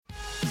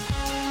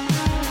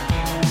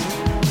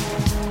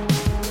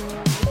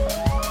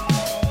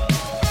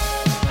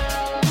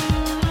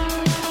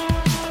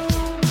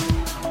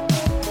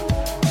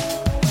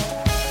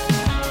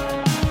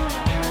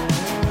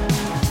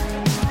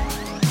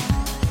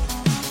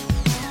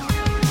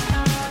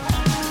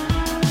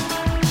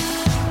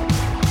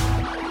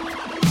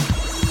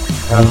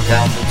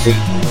Welcome to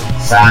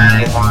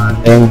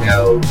Sci-Fi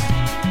Bingo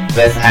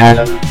with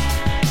Adam,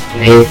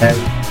 Nathan,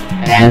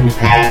 and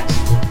Pat.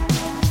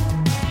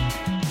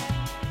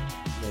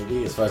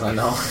 Maybe, as far as I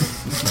know.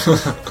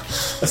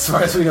 As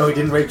far as we know, he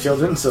didn't rape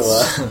children, so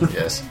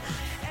Yes.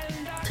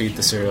 Pete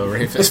the serial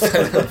rapist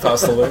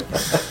passed away.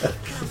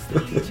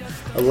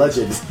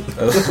 Alleged.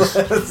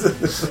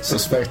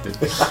 Suspected.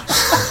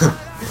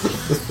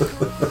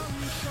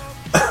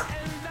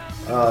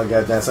 Oh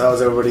god damn, so how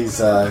was everybody's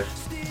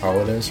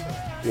Holidays.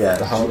 yeah,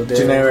 The holidays.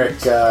 generic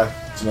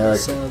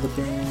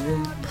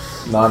Celebrating.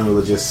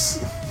 non-religious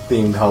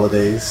themed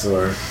holidays,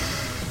 or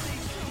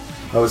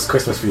how was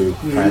Christmas for you,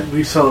 Pat?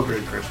 We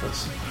celebrate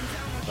Christmas.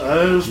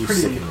 It was You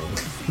pretty. sickening.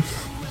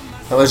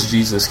 How much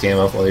Jesus came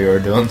up while you were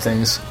doing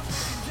things?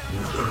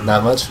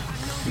 Not much?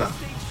 No.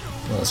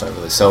 Well, it's not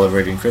really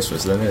celebrating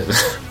Christmas, then, is it?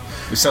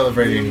 We're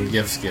celebrating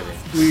gift giving.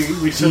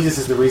 We Jesus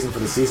is the reason for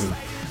the season.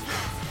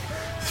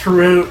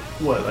 throughout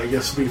what I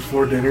guess would be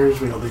 4 dinners.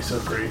 We only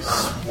said grace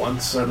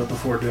once out of the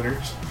 4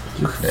 dinners.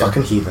 You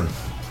fucking heathen.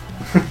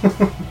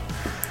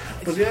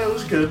 But yeah, it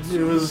was good.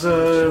 It was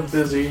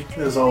busy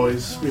as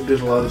always. We did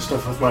a lot of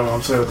stuff with my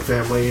mom's side of the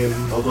family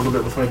and a little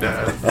bit with my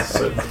dad's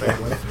side of the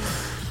family.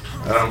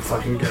 I don't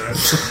fucking get it.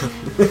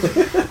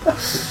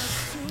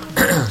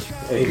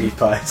 Any meat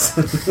pies.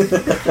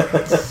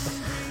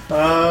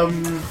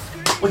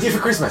 What do you have for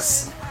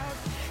Christmas?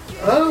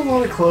 I don't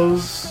want to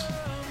close.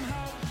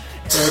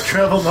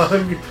 Travel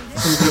mug,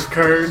 some gift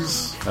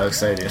cards. How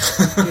exciting.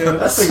 Yeah,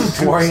 That's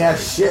some boring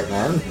ass shit,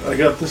 man. I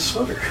got this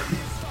sweater.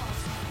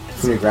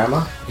 From your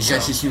grandma? You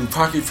got your human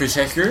pocket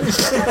protector?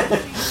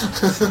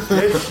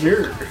 Yeah,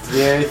 sure. Do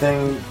you have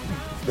anything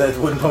that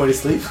wouldn't put me to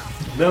sleep?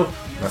 No,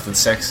 Nothing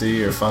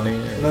sexy or funny?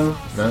 Or... no,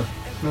 No?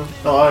 no.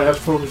 Oh, I have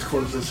focus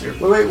cords this year.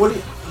 Wait, what do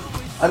you...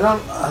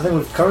 I think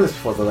we've covered this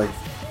before, but like,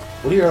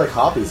 what are your like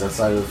hobbies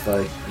outside of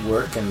like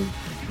work and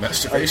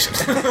Masturbation.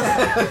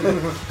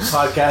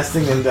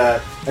 podcasting and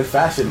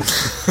fashion?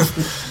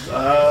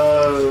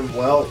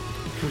 Well,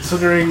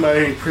 considering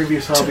my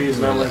previous hobby is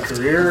now my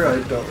career,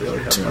 I don't really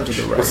have Turn to much.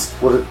 the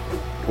right.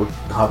 What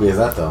hobby is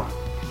that though?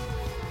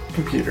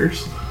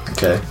 Computers.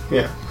 Okay.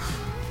 Yeah.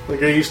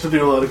 Like, I used to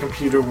do a lot of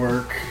computer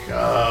work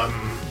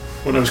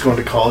when I was going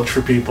to college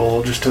for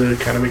people, just to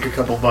kind of make a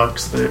couple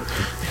bucks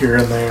here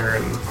and there,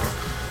 and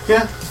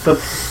yeah. But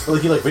Well,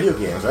 like you like video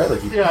games, right?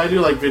 Like you, yeah, I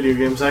do like video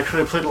games.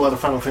 Actually, I played a lot of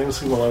Final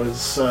Fantasy while I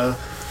was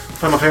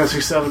Final Fantasy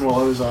VII while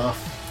I was off.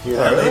 you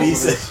like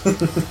ladies.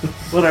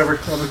 Whatever,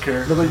 I don't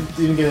care. No, but you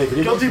didn't get any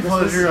video Guilty games for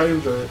Christmas? pleasure, I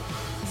enjoy it.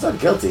 It's not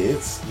guilty.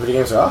 It's video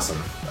games are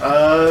awesome.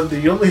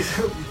 The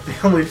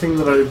only thing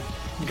that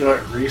I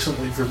got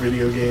recently for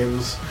video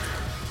games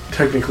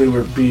technically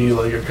would be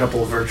like a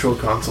couple of virtual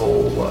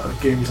console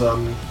games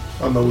on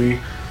the Wii.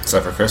 Is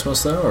that for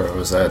Christmas, though, or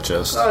was that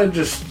just... I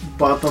just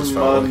bought them Just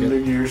for on like it?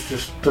 New Year's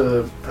just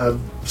to have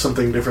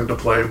something different to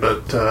play,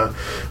 but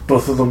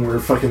both of them were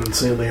fucking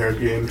insanely hard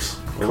games.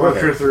 What were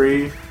Contra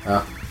they? 3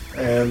 Ah.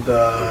 and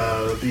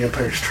The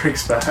Empire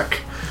Strikes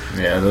Back.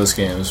 Yeah, those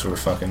games were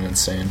fucking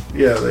insane.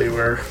 Yeah, they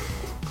were.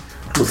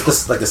 Was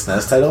this like the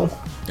SNES title?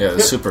 Yeah, the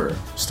Yep. Super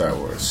Star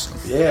Wars.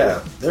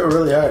 Yeah, they were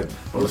really hard.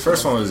 Well, the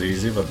first one was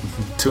easy, but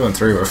 2 and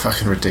 3 were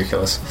fucking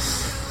ridiculous.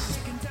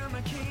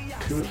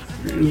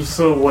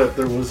 So what?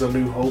 There was A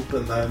New Hope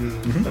and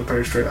then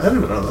Empire Strikes. I didn't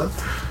even know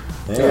that.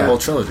 The Yeah. whole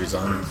trilogy's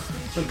on it.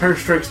 Empire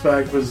Strikes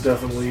Back was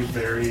definitely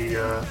very.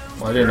 Well,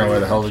 I didn't know where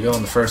the hell to go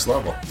in the first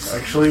level.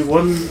 Actually,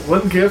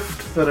 one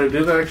gift that I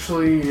did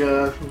actually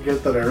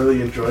get that I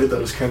really enjoyed that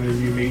was kind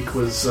of unique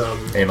was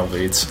Anal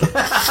beads.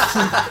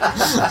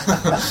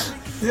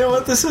 You know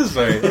what? This is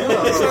very...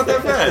 it's not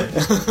that bad.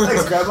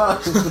 Thanks, Grandma.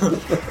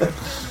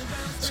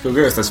 Let's go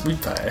get us this meat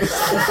pie.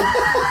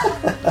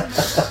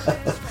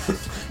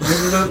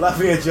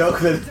 Laughing at a joke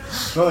that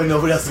probably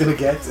nobody else is gonna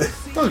get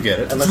They'll get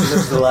it. unless you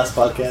listen to the last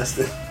podcast.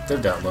 They've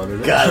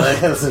downloaded it. God, I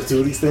have listened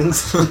to these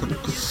things.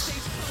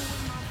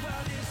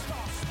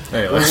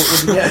 Anyway.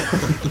 Yeah.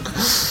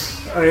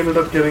 I ended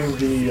up getting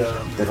the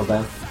Devil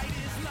Dan.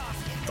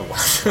 The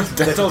what?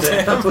 Dental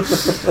dam?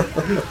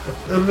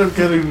 ended up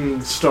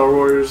getting Star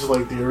Wars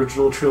like the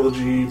original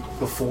trilogy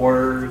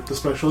before the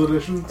special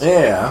editions.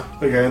 Yeah.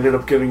 Like I ended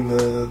up getting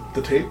the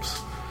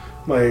tapes.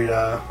 My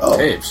Oh.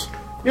 Tapes.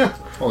 yeah.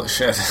 Holy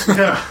shit.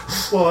 Yeah.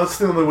 Well, that's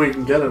the only way you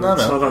can get it. No,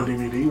 It's no. not on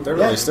DVD. They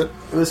released it.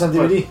 It was on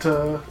DVD.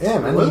 But, Yeah,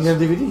 man, you what? can get a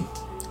DVD.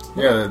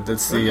 Yeah,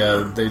 that's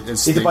the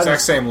it's You the can buy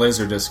exact them- same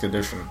Laserdisc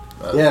edition.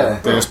 Yeah.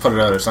 They just put it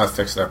out. It's not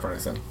fixed up or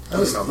anything. I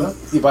didn't know that.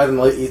 You buy them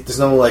like there's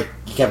no like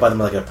you can't buy them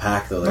like in a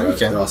pack though. No, you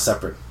can. They're all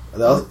separate. Are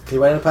they all, can you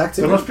buy it in a pack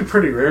too? They must be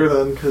pretty rare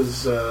then,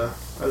 because I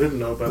didn't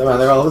know about No, man,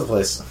 this. they're all over the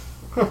place.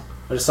 I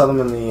just saw them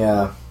in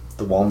the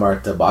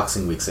Walmart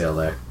Boxing Week sale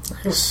there,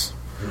 Nice.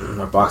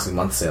 or Boxing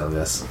Month sale, I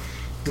guess.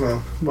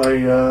 Well,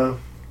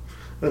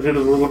 I did a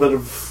little bit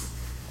of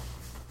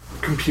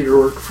computer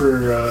work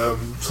for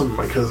some of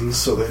my cousins,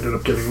 so they ended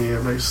up getting me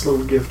a nice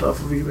little gift off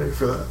of eBay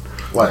for that.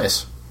 What?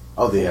 Nice.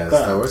 Oh, the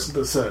Star Wars.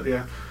 The set,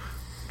 yeah.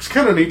 It's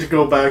kind of neat to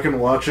go back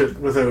and watch it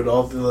without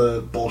all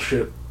the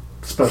bullshit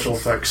special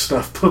effects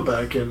stuff put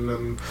back in,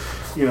 and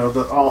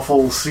the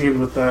awful scene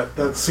with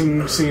that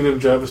scene in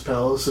Jabba's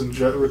palace and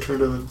Return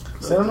to the.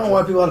 So I don't know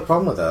why people had a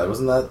problem with that.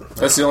 Wasn't that?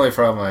 That's the only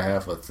problem I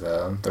have with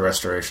the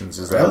restorations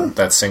is Really?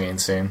 that singing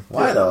scene.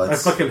 Why though? I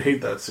fucking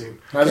hate that scene.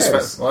 I just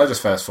cares? I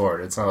just fast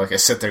forward. It's not like I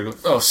sit there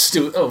and go,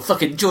 oh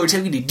fucking George,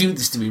 how can you do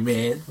this to me,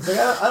 man? It's like,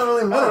 I don't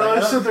really I mind. don't know. I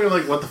Like, sit there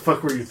like, what the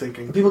fuck were you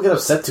thinking? people get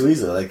upset too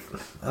easily. Like,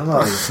 I don't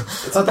know.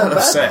 It's not that I'm bad.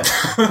 upset.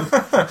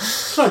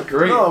 It's not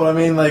great. No, but I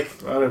mean, like,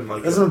 I didn't like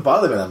it it. doesn't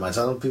bother me that much.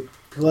 I don't. People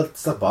let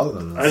stuff bother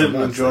them. I didn't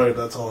enjoy it.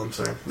 That's all I'm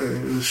saying.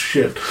 It was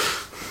shit.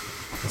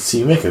 See,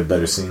 you make a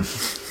better scene.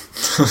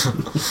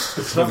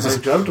 It's not my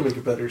job to make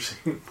a better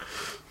scene.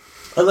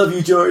 I love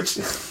you, George.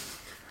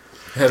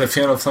 Had a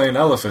piano playing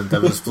elephant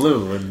that was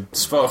blue and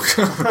spoke.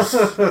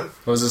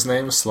 What was his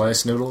name?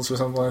 Slice Noodles or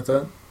something like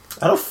that?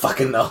 I don't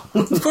fucking know.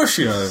 Of course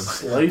you know.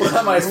 What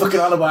am I, a fucking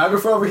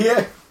autobiographer over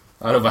here?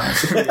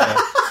 Autobiography. Yeah.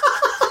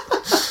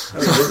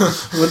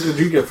 What did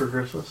you get for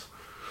Christmas?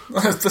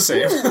 It's the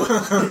same.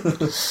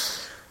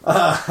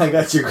 I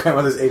got your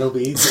grandmother's anal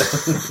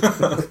beads.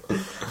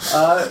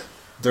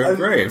 They're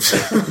engraved.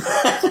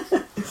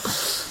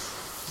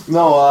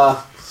 No,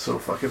 So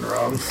fucking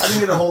wrong. I didn't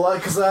get a whole lot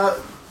because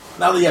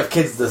now that you have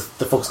kids, the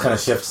focus kind of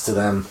shifts to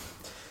them.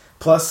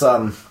 Plus,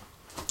 I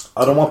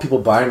don't want people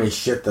buying me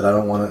shit that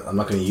I'm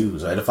not going to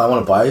use. Right? If I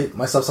want to buy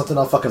myself something,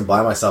 I'll fucking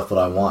buy myself what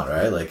I want.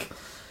 Right? Like,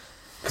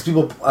 because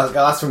people, I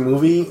asked for a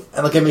movie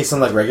and they'll give me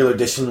some like regular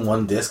edition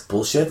 1 disc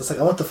bullshit. It's like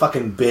I want the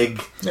fucking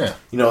big, Yeah.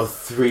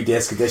 3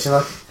 disc edition.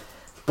 Like,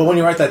 but when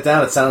you write that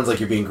down, it sounds like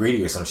you're being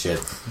greedy or some shit.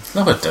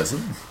 No, it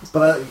doesn't.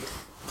 But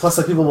plus,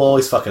 like, people will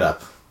always fuck it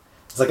up.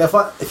 It's like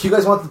if you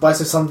guys want to buy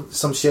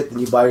some shit, then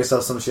you buy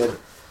yourself some shit.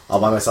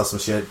 I'll buy myself some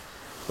shit.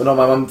 But no,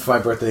 my mom for my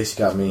birthday, she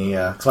got me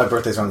because my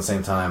birthday's around the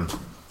same time,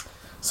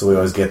 so we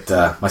always get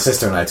my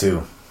sister and I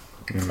too.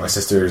 Mm-hmm. My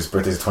sister's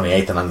birthday's the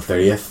 28th, and I'm the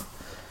 30th.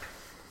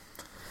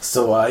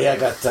 So I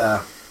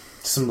got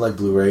some like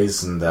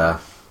Blu-rays and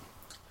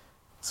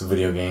some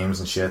video games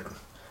and shit.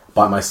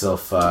 Bought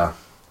myself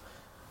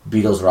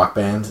Beatles Rock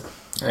Band.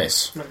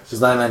 Nice. It was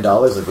 $99,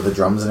 like with the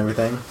drums and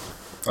everything.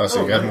 Oh,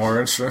 so you got nice.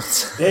 more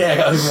instruments? Yeah, I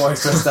got even more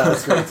stressed out.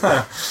 It's great.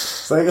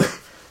 It's like,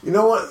 you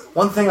know what?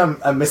 One thing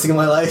I'm missing in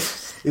my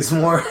life is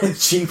more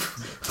cheap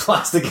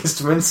plastic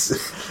instruments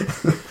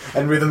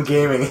and rhythm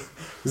gaming.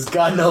 Because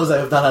God knows I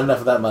have not had enough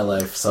of that in my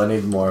life, so I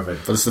need more of it.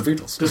 But it's the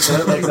Beatles.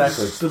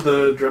 Exactly. Did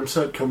the drum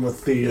set come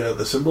with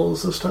the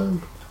cymbals this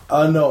time?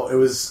 No, it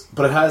was,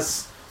 but it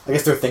has. I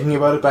guess they're thinking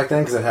about it back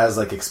then because it has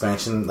like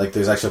expansion, like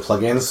there's actual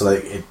plugins, so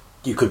like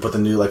you could put the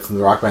new like from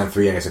the Rock Band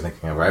 3. I guess you're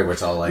thinking of, right? Where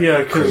it's all like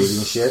crazy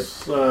and shit.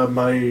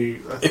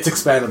 It's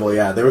expandable.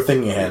 Yeah, they were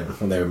thinking ahead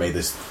when they made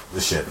this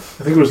shit.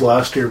 I think it was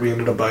last year we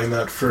ended up buying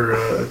that for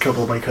a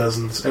couple of my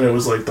cousins, and it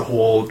was like the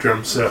whole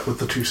drum set with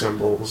the 2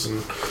 cymbals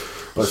and.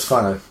 But it's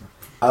fun.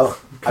 I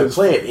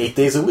play it 8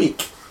 days a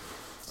week.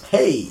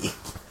 Hey.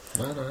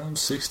 But I'm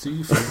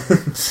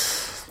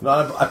 64.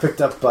 No, I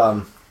picked up.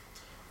 Well,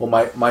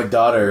 my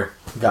daughter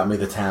got me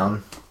The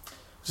Town,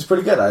 which is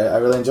pretty good. I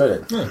really enjoyed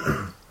it.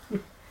 Yeah.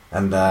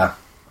 And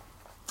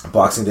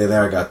Boxing Day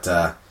there, I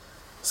got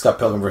Scott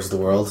Pilgrim vs. the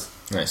World.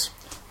 Nice.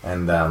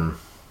 And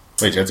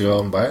wait, you have to go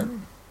out and buy it?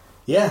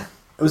 yeah,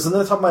 it was on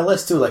the top of my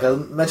list too. Like I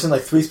mentioned,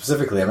 like 3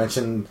 specifically. I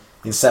mentioned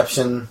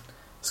Inception,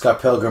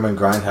 Scott Pilgrim, and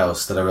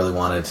Grindhouse that I really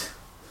wanted,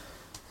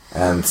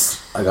 and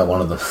I got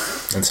one of them.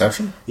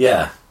 Inception?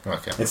 Yeah.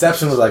 Okay.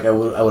 Inception was like I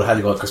would have had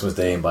to go on Christmas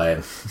Day and buy it.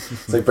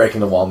 It's like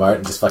breaking into Walmart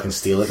and just fucking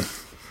steal it.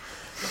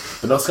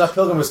 But no, Scott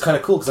Pilgrim was kind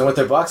of cool because I went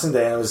there Boxing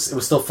Day and it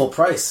was still full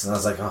price, and I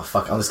was like, oh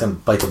fuck, I'm just gonna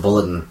bite the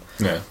bullet and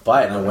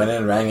buy it. And I went in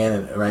and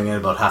rang in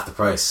about half the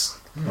price.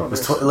 Oh, It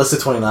was it listed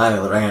 $29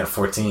 and it rang in at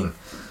 $14.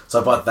 So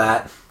I bought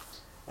that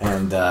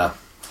and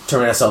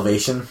Terminator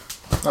Salvation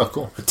Oh,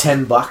 cool. for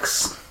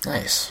 $10.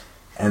 Nice.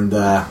 And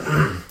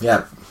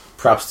yeah,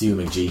 props to you,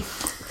 McG.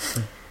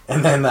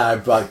 And then I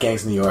bought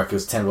Gangs of New York. It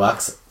was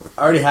 $10.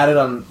 I already had it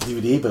on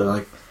DVD, but I'm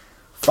like,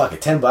 fuck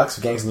it, $10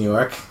 for Gangs of New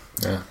York.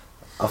 Yeah.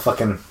 I'll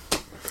fucking.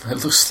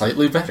 It looks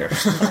slightly better.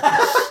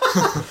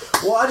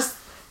 Well, I just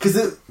because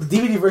the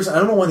DVD version. I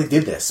don't know why they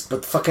did this,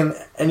 but fucking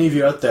any of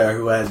you out there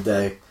who had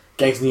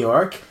Gangs of New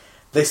York,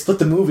 they split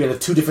the movie into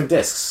 2 different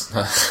discs.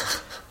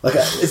 Like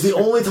it's the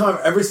only time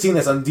I've ever seen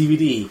this on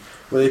DVD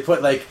where they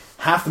put like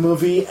half the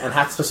movie and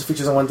half the special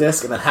features on one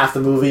disc, and then half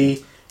the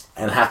movie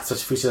and half the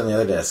special features on the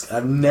other disc.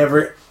 I've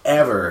never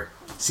ever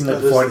seen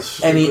that That before in is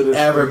the any stupidest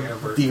ever thing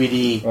ever.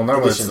 DVD Well,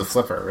 normally edition. it's the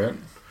flipper, right?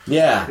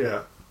 Yeah,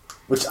 Yeah.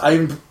 which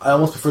I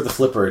almost prefer the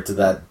flipper to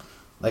that.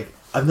 Like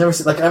I've never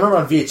seen. Like I remember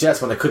on VHS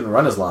when it couldn't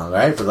run as long,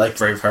 right? But like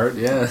Braveheart,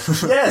 yeah.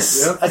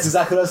 yes, Yep. that's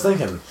exactly what I was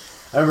thinking.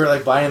 I remember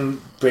like buying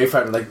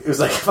Braveheart and like it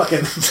was like fucking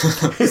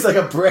it's like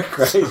a brick,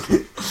 right?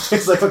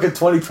 It's like fucking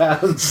 20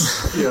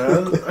 pounds.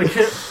 Yeah, I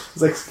can't.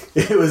 It's like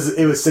it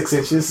was 6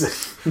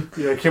 inches.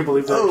 Yeah, I can't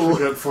believe they Oh.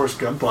 actually got Forrest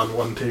Gump on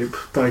one tape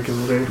back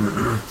in the day.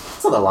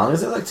 It's not that long,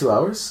 is it? Like 2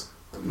 hours?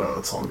 No,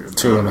 it's longer. Than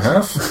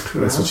 2.5?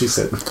 That's what she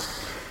said.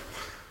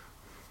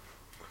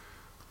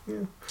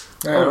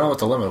 I don't know what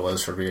the limit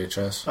was for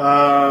VHS.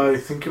 I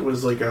think it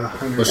was like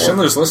 100. Was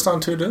Schindler's List on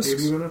 2 discs?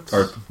 80 minutes?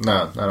 Or,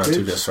 no, not on 2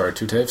 Tapes? discs, sorry,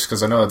 2 tapes,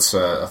 because I know it's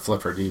a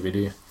flipper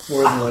DVD.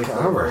 More than like I can't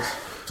remember.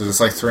 Because it's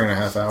like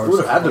 3.5 hours.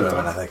 Would have had to have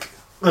been, I think.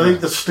 I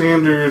think the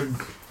standard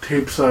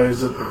tape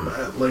size at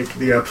like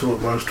the absolute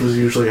most was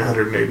usually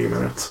 180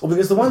 minutes. Well,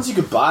 because the ones you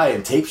could buy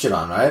and tape shit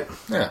on, right?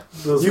 Yeah.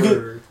 Those You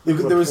were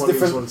there was 120s,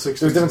 different 160s,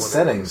 there were different 180s.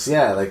 settings.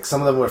 Yeah, like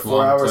some of them were 4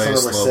 Long hours, play, some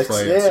of them slow were 6.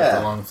 play, super Yeah,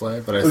 long play.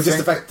 But it I would just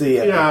think, affect the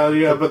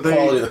Yeah, but they.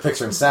 quality of the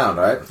picture and sound,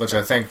 right? which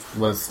I think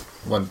with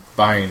when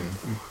buying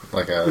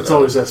like a It's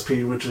always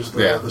SP, which is the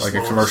like a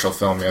slowest. commercial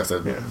film, you have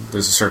to. Yeah.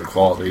 There's a certain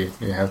quality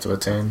you have to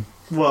attain.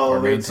 Well, or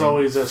it's maintain.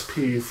 always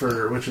SP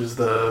for which is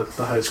the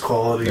highest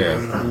quality Yeah.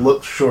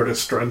 and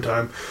shortest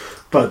runtime.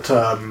 But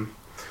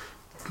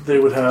they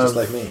would have Just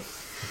like me.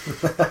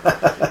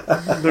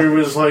 there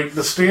was like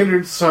the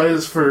standard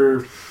size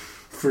for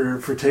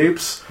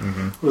tapes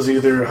was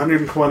either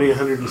 120,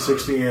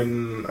 160,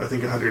 and I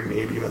think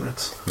 180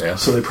 minutes. Yeah.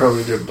 So they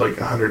probably did like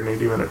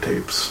 180 minute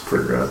tapes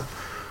for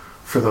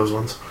those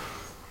ones.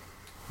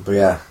 But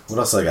yeah, what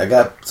else? Like I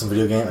got some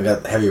video game. I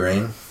got Heavy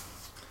Rain,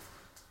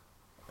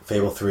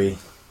 Fable 3,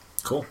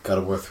 Cool. God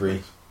of War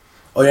 3.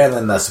 Oh yeah,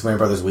 and then Super Mario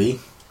Brothers Wii.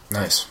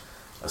 Nice.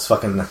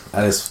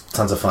 That is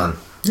tons of fun.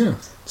 Yeah.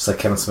 Just like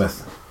Kevin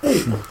Smith.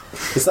 Hey,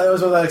 it's like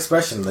always with that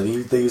expression that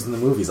they use in the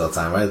movies all the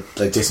time, right?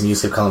 Like Jason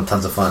Hughes kept calling them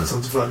tons of fun.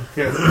 Sounds fun.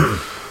 Yeah. I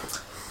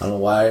don't know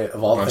why.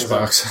 Of all the things,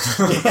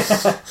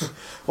 Lunchbox.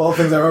 of all the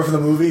things I remember from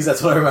the movies,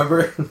 that's what I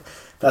remember.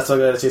 That's why I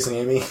got Chasing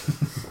Amy.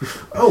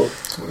 Oh,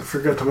 I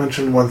forgot to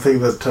mention one thing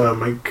that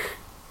Mike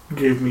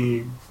gave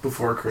me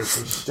before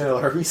Christmas. General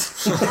herpes.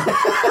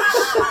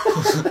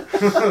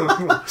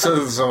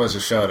 So much a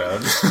shout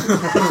out.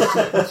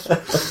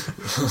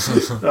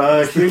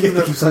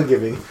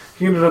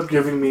 He ended up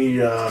giving me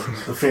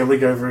the Family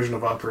Guy version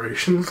of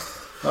Operation.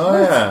 Oh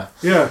yeah.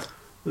 Yeah, it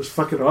was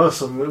fucking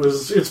awesome.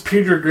 It's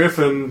Peter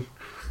Griffin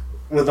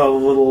with all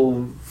the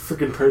little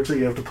freaking parts that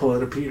you have to pull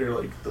out of Peter,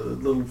 like the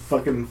little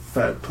fucking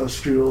fat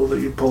pustule that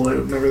you pull out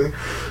and everything.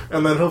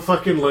 And then he'll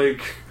fucking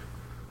like,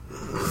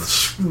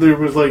 there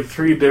was like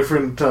 3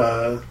 different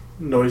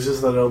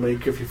noises that he'll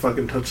make if you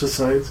fucking touch the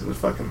sides. It was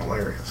fucking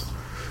hilarious.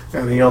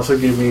 And he also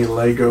gave me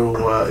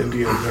Lego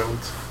Indiana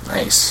Jones.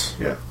 Nice.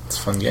 Yeah, It's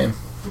a fun game.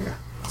 yeah.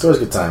 It's always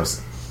good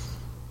times.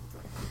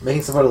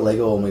 Making stuff out of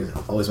Lego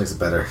always makes it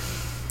better.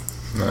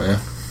 Oh yeah.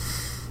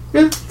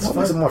 Yeah, It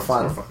makes it more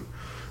fun.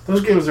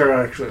 Those games are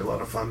actually a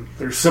lot of fun.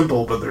 They're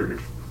simple, but they're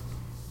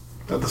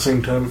at the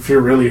same time, if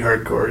you're really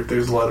hardcore,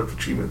 there's a lot of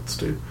achievements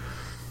too.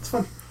 It's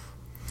fun.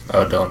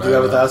 Oh, don't Do you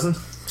have I? 1,000?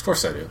 Of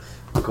course I do.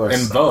 Of course.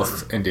 In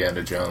both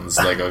Indiana Jones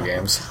Lego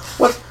games.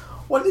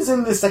 What is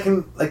in the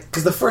second? Like,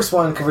 because the first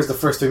one covers the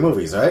first 3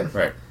 movies, right?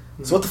 Right.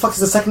 So what the fuck does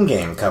the second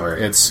game cover?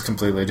 It's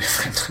completely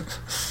different.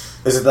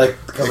 Is it like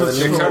cover the It's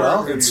new cover-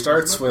 well? It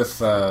starts with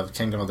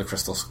Kingdom of the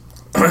Crystal...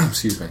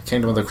 Excuse me.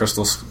 Kingdom of the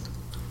Crystal...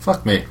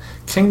 Fuck me.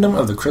 Kingdom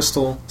of the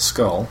Crystal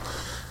Skull.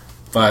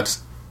 But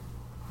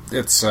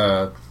it's...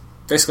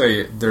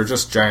 basically, they're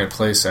just giant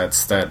play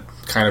sets that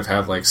kind of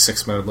have like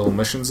 6-minute little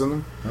missions in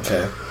them.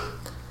 Okay.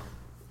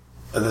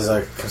 There's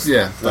like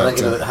Yeah, but,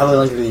 how do they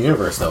link it to the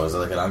universe though? Is it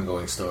like an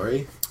ongoing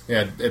story?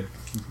 Yeah, it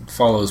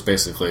follows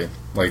basically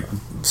like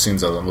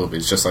scenes of the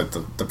movies, just like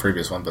the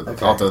previous one, but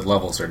Okay. all the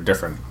levels are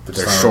different. But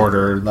They're just not-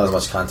 shorter. Not as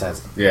much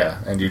content. Yeah,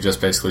 and you just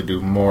basically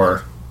do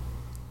more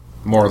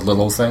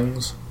little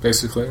things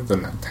basically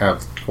than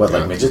have What, you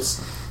like know- midgets?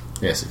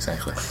 Yes,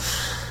 exactly.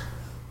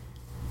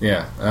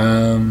 Yeah, I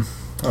don't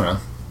know.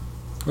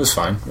 It was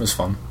fine. It was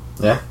fun.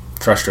 Yeah.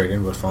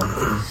 Frustrating, but fun.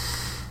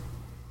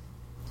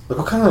 Look,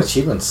 what kind of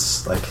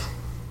achievements? Like,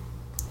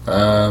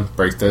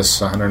 Break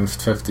this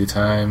 150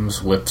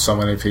 times, whip so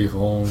many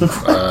people,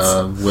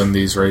 win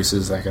these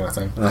races, that kind of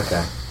thing.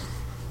 okay.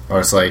 Or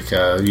it's like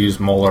use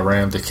Mola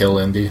Ram to kill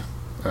Indy,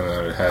 and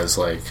then it has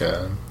like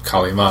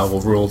Kali Ma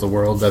will rule the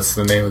world. That's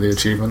the name of the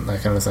achievement,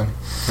 that kind of thing.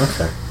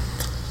 Okay.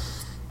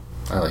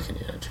 I like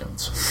Indiana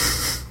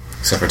Jones,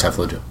 except for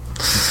Tefla Joe.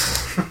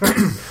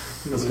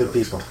 Those are good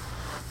people.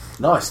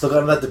 No, I still got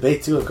in that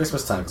debate too at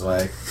Christmas time. Cause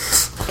I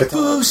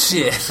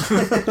Bullshit.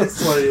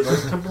 That's why you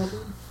like Temple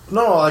Run?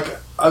 no, like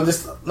I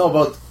just know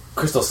about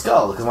Crystal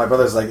Skull because my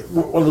brother's like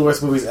one of the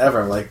worst movies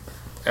ever. I'm like,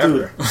 dude,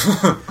 Ever.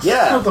 It's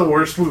yeah. not the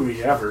worst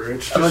movie ever.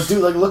 It's I'm like, just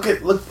dude, like look.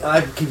 And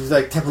I keep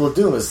like Temple of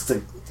Doom is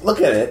like,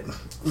 look at it,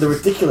 the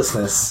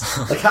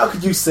ridiculousness. Like, how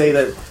could you say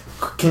that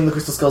King of the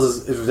Crystal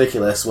Skulls is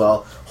ridiculous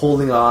while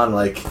holding on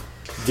like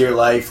dear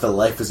life, the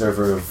life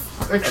preserver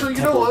of actually, you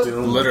know Temple of what?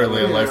 Doom?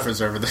 Literally a Yeah. life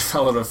preserver. They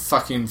fell in a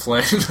fucking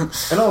plane.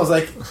 I know. I was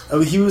like,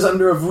 oh, he was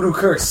under a voodoo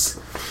curse.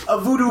 A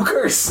voodoo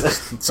curse.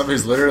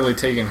 Somebody's literally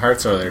taking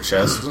hearts out of their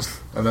chest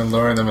and then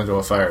lowering them into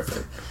a fire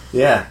pit.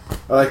 Yeah,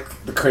 or like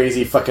the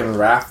crazy fucking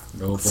raft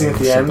No scene at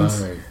boom the end.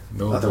 shabai.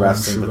 No Not the boom rap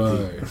scene, but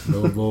shabai.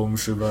 No boom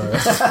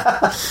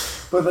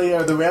shabai.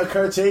 But the rail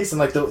car chase and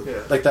like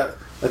Yeah.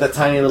 that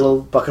tiny little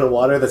bucket of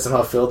water that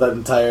somehow filled that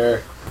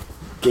entire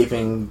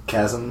gaping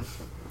chasm.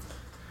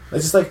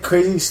 It's just like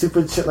crazy,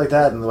 stupid shit like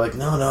that, and they're like,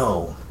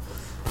 no,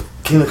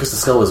 King of the Crystal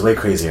Skull was way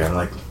crazier. I'm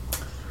like,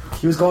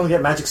 He was going to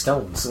get magic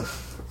stones.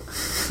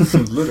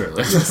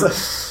 Literally.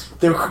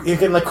 You're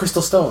getting like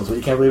crystal stones, but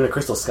you can't believe in a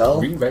crystal skull.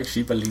 Bring back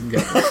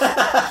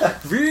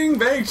Sheepalinga. Bring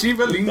back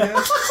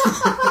Sheepalinga.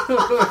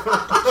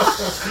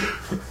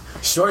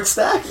 Short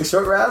stack? A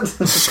short round?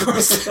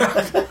 Short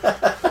stack.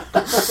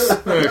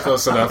 Very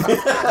close enough.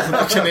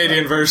 The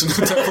Canadian version of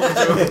Temple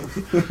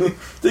of Doom.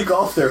 Take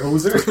off there,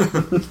 hoser.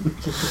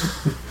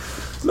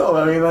 No,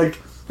 I mean, like...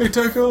 Hey,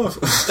 take off.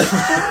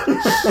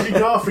 Hey,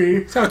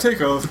 coffee. Now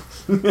take off.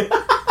 I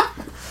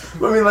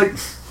mean, like,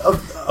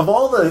 of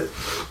all the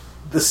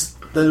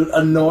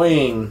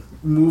annoying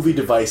movie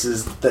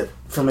devices that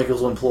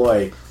filmmakers will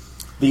employ,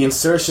 the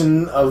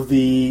insertion of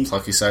the...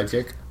 Plucky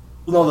sidekick?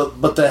 No,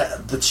 but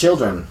the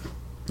children...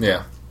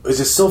 Yeah. It was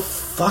just so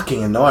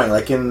fucking annoying.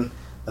 Like in,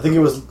 I think it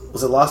was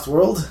it Lost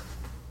World?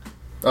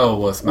 Oh,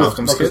 with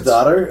Malcolm's kids?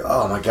 daughter?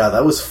 Oh my god,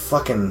 that was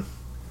fucking...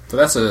 But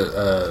that's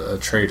a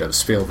trait of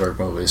Spielberg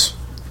movies.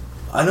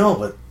 I know,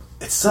 but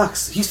it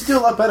sucks. He used to do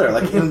a lot better.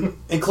 Like in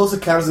Close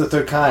Encounters of the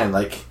Third Kind,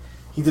 like,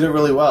 he did it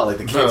really well. Like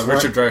the kids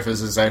Richard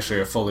Dreyfuss is actually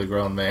a fully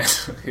grown man.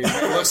 He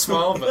looks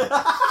small, but...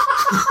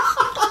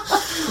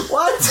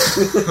 What?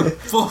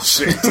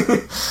 Bullshit.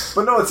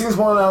 But no, it seems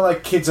more now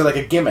like kids are like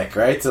a gimmick,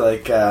 right? To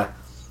like...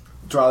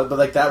 draw, but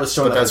like that was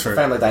showing that like,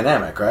 family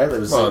dynamic, right? It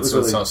was,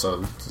 it's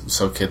also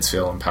so kids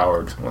feel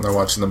empowered when they're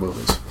watching the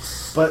movies.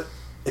 But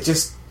it's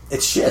shit.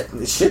 It's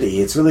shitty.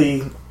 It's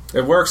really...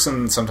 It works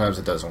and sometimes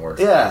it doesn't work.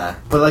 Yeah,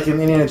 but like in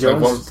Indiana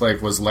Jones...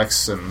 was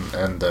Lex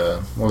and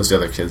what was the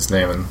other kid's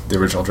name in the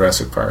original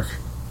Jurassic Park?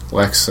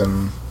 Lex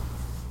and...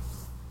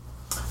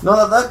 No,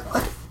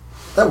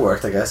 that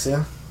worked, I guess,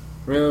 yeah.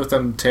 Really, with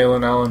them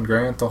tailing Alan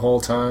Grant the whole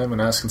time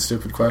and asking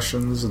stupid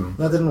questions? And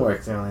that didn't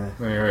work, yeah.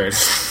 No, you're right.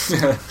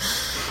 Yeah.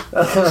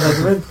 That's kind of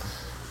like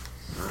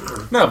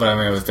No, but I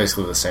mean, it was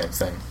basically the same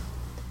thing.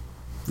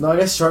 No, I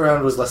guess Short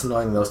Round was less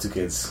annoying than those two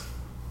kids.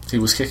 He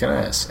was kicking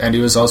ass. And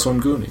he was also in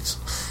Goonies.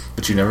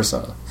 But you never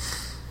saw it.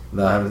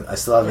 No, I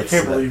still haven't. I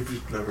can't believe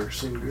you've never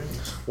seen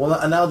Goonies. Well,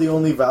 and now the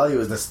only value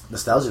is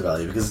nostalgia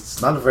value, because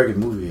it's not a very good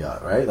movie,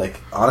 right?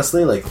 Like,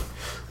 honestly, like...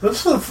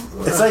 It's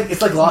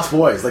like Lost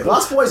Boys. Like,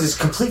 Lost Boys is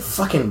complete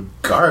fucking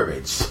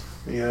garbage.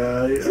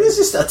 Yeah. It is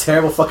just a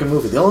terrible fucking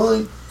movie.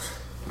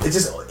 It's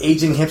just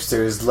aging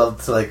hipsters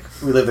love to, like,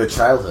 relive their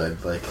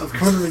childhood. Like, I've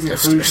come to the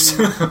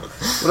conclusion...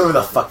 whatever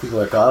the fuck people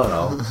are called, I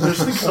don't know. There's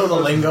the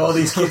lingo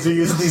these kids are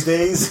using these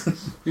days.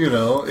 You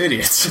know,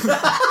 idiots.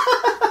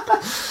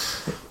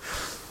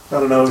 I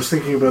don't know, I was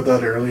thinking about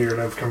that earlier,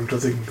 and I've come to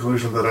the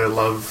conclusion that I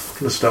love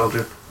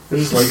nostalgia. I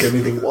just like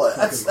anything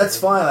that's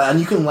fine, and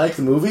you can like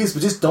the movies,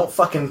 but just don't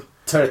fucking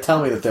try to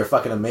tell me that they're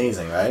fucking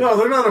amazing, right? No,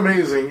 they're not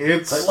amazing.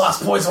 It's like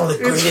Lost Boys is one of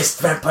the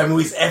greatest vampire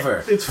movies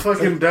ever. It's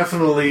fucking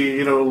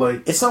definitely,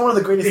 like... It's not one of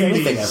the greatest 80s.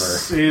 Anything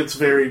ever. It's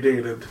very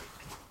dated.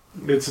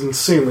 It's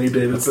insanely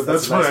dated, but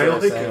that's why I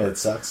like it. It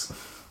sucks.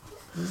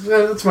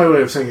 Yeah, that's my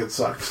way of saying it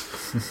sucks.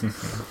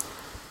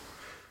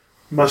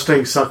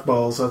 Mustang suck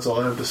balls, that's all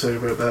I have to say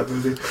about that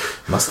movie.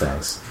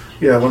 Mustangs?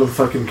 Yeah, one of the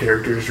fucking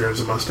characters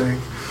drives a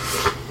Mustang.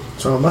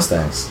 What's wrong with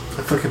Mustangs?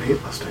 I fucking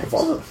hate Mustangs.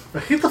 I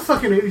hate the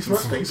fucking 80s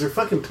Mustangs. They're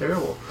fucking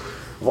terrible.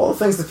 Of all the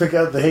things to pick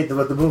out, they hate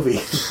about the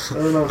movie.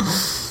 I don't know.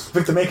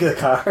 Pick the make of the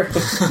car.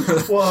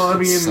 Well, I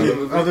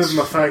mean, other than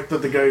the fact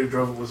that the guy who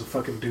drove it was a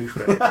fucking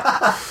douchebag.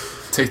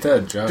 Take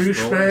that, Josh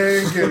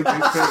Douchebag and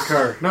douchebag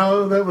car.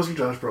 No, that wasn't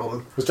Josh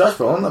Brolin. Was Josh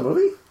Brolin in that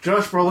movie?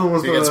 Josh Brolin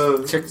was he gets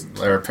kicked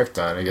or picked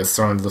on. He gets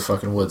thrown into the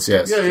fucking woods.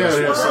 Yes.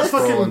 Yeah. Some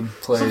fucking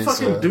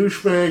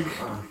douchebag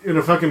in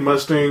a fucking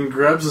Mustang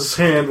grabs his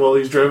hand while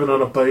he's driving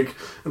on a bike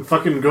and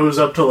fucking goes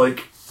up to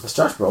like... Was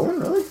Josh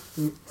Brolin, really?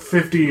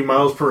 50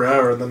 miles per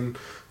hour and then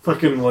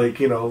fucking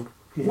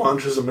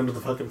launches him into the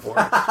fucking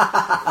forest.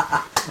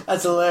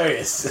 That's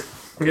hilarious.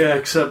 Yeah,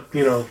 except,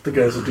 the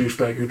guy's a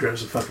douchebag who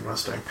drives a fucking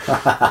Mustang.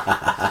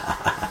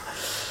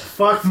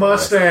 Fuck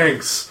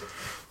Mustangs!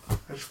 I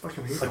just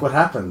fucking hate them. Like, what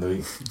happened?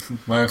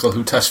 My uncle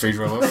who test me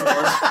drove up Ford.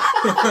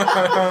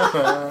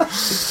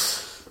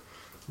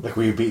 Like,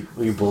 were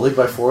you bullied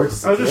by Ford?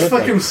 I was just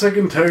fucking sick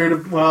and tired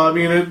of... Well, I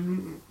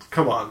mean,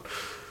 come on.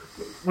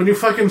 When you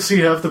fucking see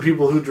half the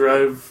people who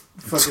drive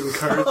fucking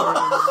cars...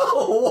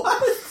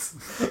 What?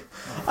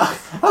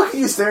 How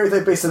can you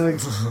stereotype based on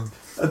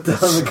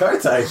the car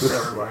type?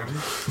 Never mind.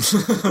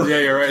 Yeah,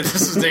 you're right.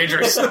 This is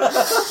dangerous.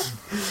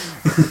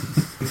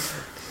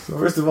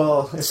 First of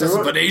all... It's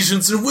about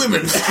Asians and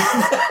women.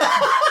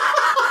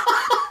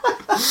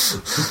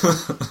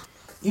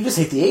 You just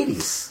hate the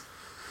 80s.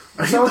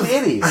 What's wrong with the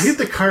 80s? I hate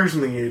the cars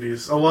in the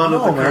 80s. A lot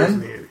of the cars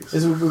in the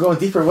 80s. We're going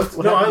deeper. What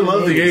no, I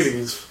love the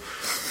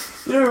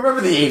 80s. You don't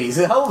remember the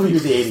 80s. How old were you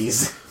in the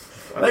 80s?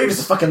 Now you're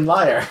just a fucking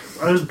liar.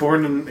 I was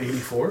born in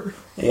 84.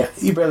 Yeah,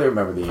 you barely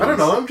remember the 80s. I don't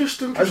know, I'm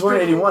just interested. I was born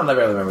in 81 and I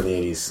barely remember the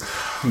 80s.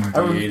 I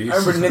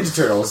remember Ninja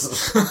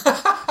Turtles.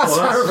 Well,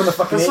 I remember the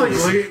fucking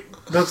 80s.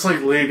 That's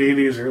like late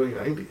 80s, early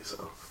 90s,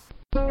 though.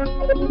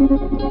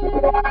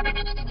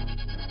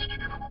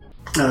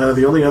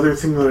 The only other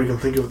thing that I can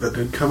think of that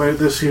did come out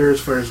this year as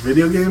far as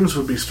video games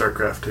would be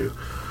StarCraft 2.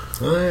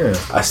 Oh, yeah.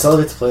 I still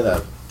get to play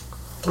that.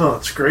 Oh,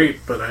 it's great,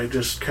 but I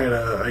just kind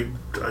of I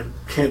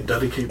can't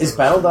dedicate. Is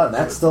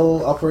Battle.net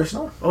still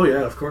operational? Oh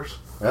yeah, of course.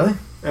 Really?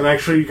 And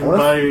actually, you can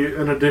buy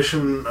an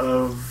edition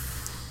of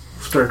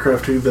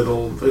StarCraft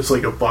 2 it's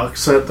like a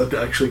box set that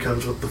actually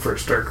comes with the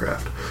first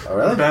StarCraft. Oh,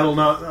 really?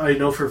 I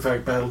know for a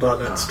fact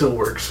Battle.net still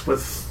works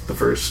with the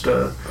first.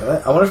 Really?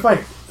 I wonder if I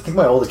think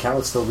my old account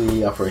would still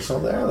be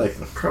operational there. Like,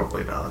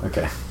 probably not.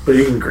 okay, but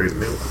you can create a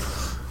new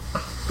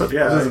one. But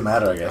yeah, it doesn't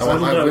matter. I guess. I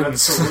want my Battle.net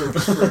wins. still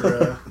works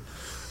for,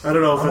 I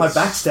don't know if My it's,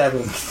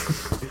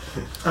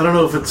 backstabbing. I don't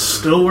know if it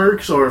still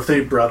works or if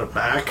they brought it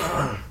back.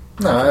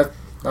 No, I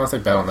don't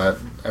think Battle.net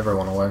ever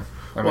went away.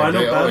 I mean, I know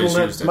they always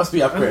Battle.net used it. Must be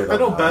upgraded. I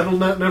know though.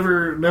 Battle.net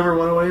never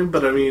went away,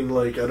 but I mean,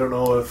 like, I don't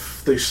know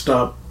if they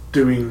stopped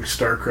doing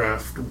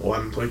StarCraft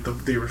 1, like the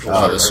original. Oh,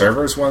 StarCraft. the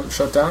servers went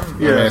shut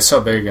down? Yeah. I mean, it's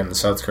so big in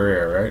South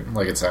Korea, right?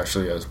 Like, it's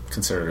actually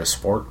considered a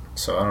sport,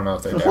 so I don't know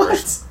if they'd ever...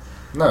 What?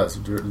 No, it's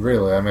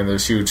really. I mean,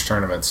 there's huge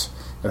tournaments.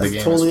 And the That's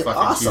game totally is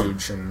fucking awesome.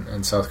 huge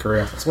in South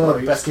Korea. It's one of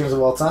the best games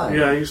of all time.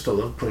 Yeah, I used to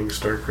love playing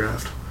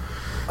StarCraft.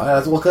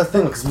 That's the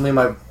thing, because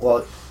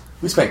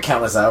we spent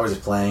countless hours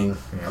playing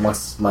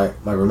amongst my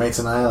roommates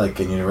and I, like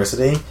in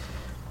university,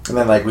 and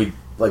then we'd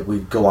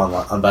go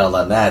on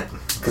Battle.net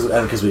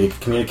because we could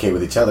communicate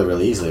with each other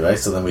really easily, right?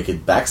 So then we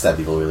could backstab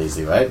people really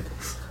easily, right?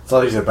 It's a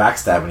lot easier to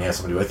backstab when you have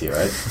somebody with you,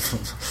 right?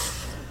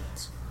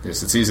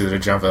 Yes, it's easier to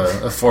jump a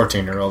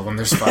 14-year-old when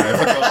there's 5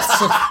 adults.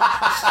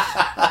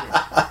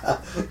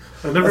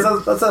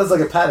 That sounds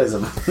like a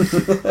patism.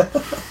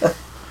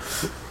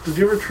 Did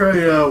you ever try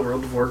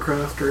World of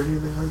Warcraft or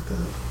anything like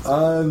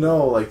that?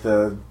 No, like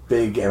the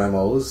big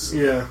MMOs.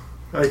 Yeah,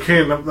 I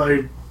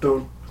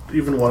don't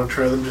even want to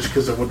try them just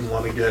because I wouldn't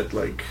want to get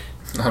like.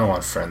 I don't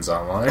want friends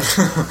online.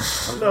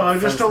 No, I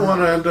just don't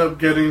want to end up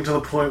getting to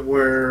the point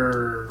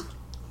where.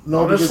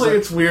 No, honestly,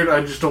 because, it's weird.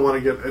 I just don't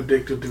want to get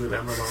addicted to an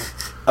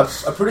MMO.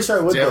 I'm pretty sure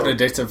I would. Do you have though. an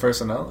addictive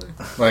personality?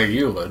 Like,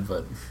 you would,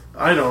 but...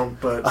 I don't,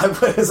 but I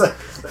would. It's like,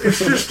 it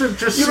just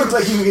you look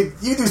like you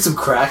do some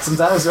crack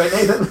sometimes, right,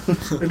 Nathan?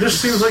 it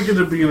just seems like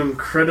it'd be an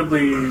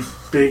incredibly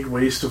big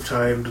waste of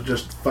time to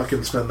just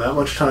fucking spend that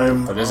much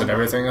time. But isn't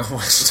everything a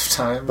waste of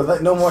time? But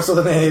like, no more so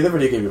than any other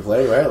video game you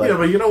play, right? Like, yeah,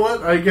 but you know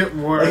what? I get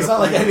more. like, it's not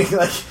like anything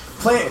like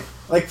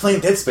playing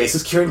Dead Space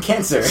is curing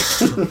cancer.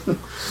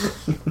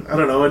 I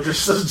don't know. It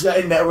just Some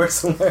giant network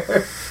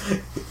somewhere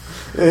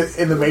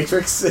in the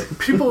Matrix.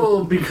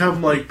 people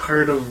become like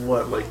part of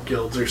like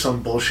guilds or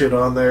some bullshit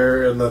on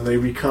there, and then they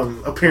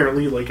become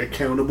apparently like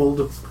accountable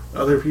to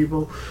other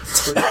people.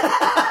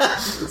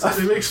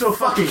 It makes no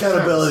fucking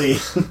Accountability.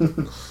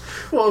 sense.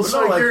 Well, it's But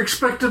no, like, like- you're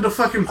expected to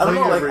fucking I play don't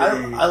know. Like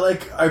every. I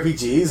like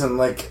RPGs and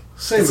like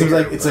Same it seems here,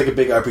 like it's like a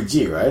big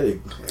RPG,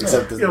 right?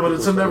 Except Yeah, but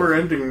it's a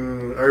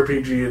never-ending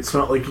RPG. It's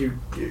not like you.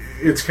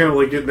 It's kind of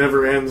like it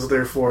never ends.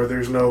 Therefore,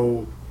 there's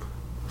no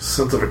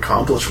sense of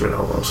accomplishment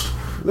almost.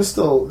 There's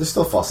still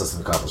false sense of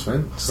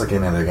accomplishment, just like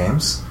in other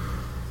games.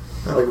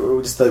 Like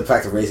just the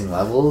fact of raising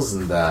levels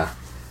and you know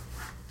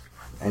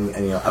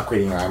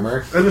upgrading your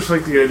armor. I just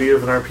like the idea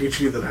of an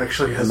RPG that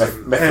actually has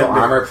an Methyl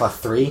ending. armor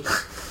 +3.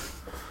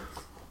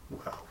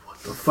 Wow, what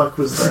the fuck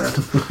was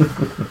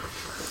that?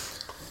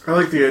 I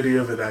like the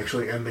idea of it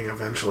actually ending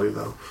eventually,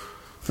 though.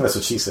 That's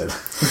what she said.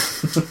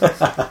 For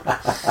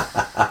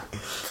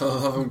the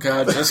love of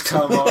God, just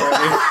come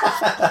already.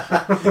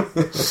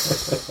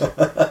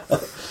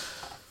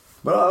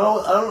 But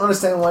I don't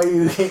understand why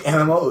you hate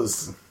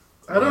MMOs.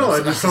 I don't know.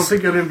 I just don't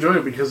think I'd enjoy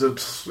it because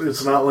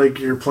it's not like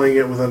you're playing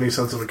it with any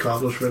sense of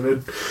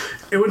accomplishment.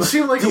 It would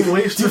seem like a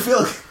waste. Do you of...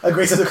 feel a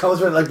great sense of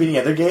accomplishment like beating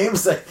other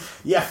games? Like,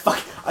 yeah, fuck,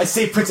 I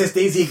saved Princess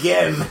Daisy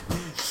again.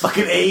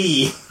 Fucking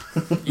AE.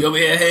 You'll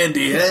be a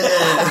handy.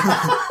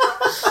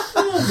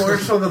 more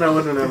so than I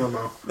would in an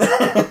MMO.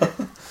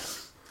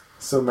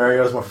 So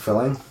Mario's more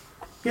fulfilling?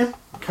 Yeah,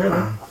 kind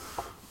of.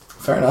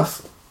 Fair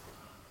enough.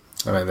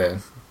 I mean,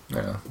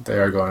 they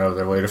are going out of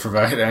their way to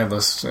provide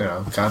endless,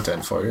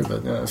 content for you.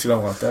 But if you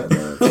don't want that,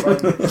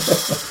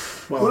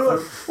 it's fine. Well,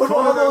 What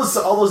about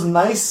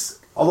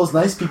all those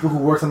nice people who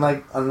worked on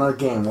that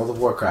game, World of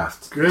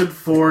Warcraft? good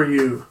for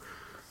you.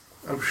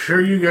 I'm sure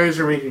you guys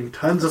are making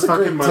tons That's of a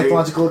fucking great money.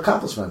 technological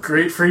accomplishment.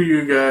 Great for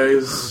you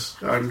guys.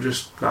 I'm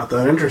just not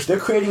that interested. They're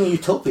creating a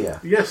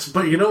utopia. Yes,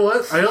 but you know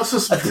what? I also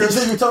At the end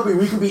of utopia,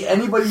 we can be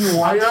anybody you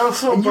want, I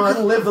also and you bought-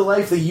 can live the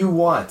life that you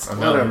want.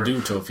 Another Whatever.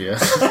 Utopia.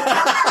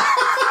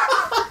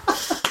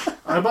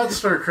 I bought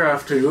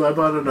StarCraft 2. I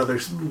bought another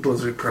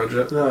Blizzard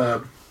product.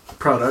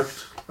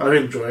 I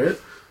enjoy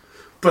it.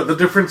 But the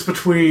difference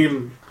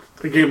between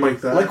a game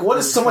like that... Like, what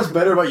is so much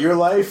better about your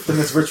life than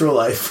this virtual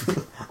life?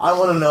 I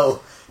want to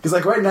know. Because,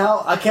 like, right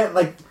now, I can't,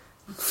 like...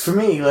 For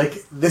me,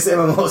 like, this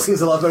MMO seems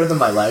a lot better than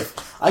my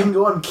life. I can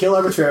go out and kill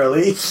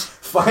arbitrarily,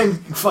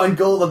 find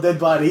gold of dead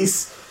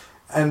bodies,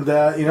 and,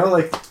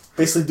 like,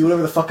 basically do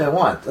whatever the fuck I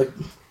want. Like,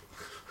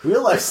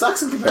 real life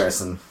sucks in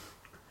comparison.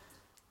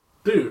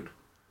 Dude, you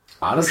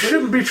Honestly?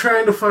 shouldn't be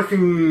trying to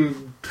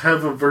fucking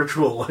have a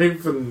virtual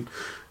life and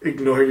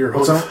ignore your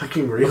own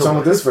fucking real What's wrong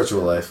with life. this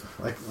virtual life?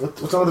 Like,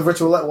 what's wrong with the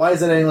virtual life? Why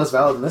is it any less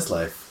valid than this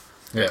life?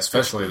 Yeah,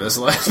 especially this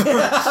life.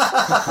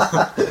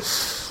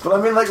 But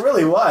I mean, like,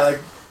 really, why? Like,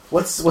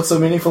 what's so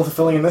meaningful,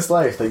 fulfilling in this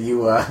life that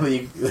you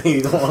that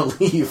you don't want to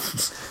leave?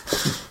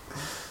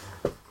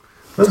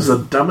 That is the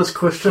dumbest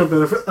question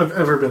I've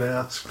ever been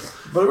asked.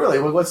 But really,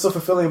 what's so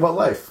fulfilling about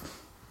life?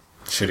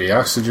 Shitty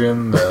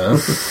oxygen,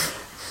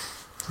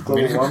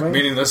 Global warming?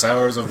 meaningless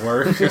hours of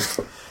work.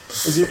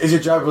 Is your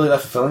job really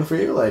that fulfilling for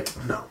you? Like,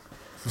 No.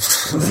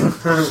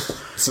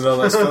 It's no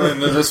less filling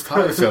than this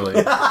pie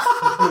filling.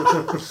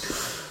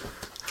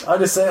 I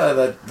just say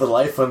that the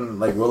life on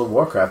like World of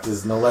Warcraft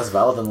is no less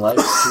valid than life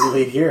you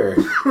lead here.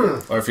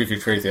 Or if you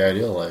could create the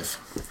ideal life.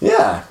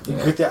 Yeah, you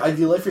can create the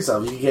ideal life for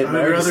yourself. You can get I'd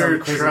married to some rather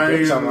crazy try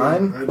bitch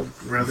online. I'd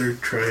rather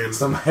try and...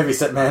 Some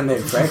heavy-set man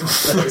named Frank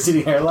with a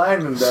receding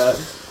hairline and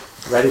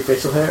ratty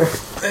facial hair.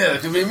 Yeah,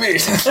 it could be me.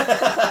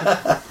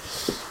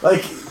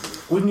 Like,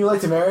 wouldn't you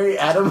like to marry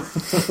Adam?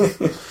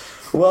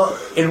 Well,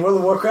 in World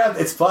of Warcraft,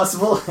 it's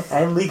possible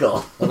and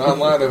legal. And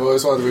online, I've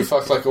always wanted to be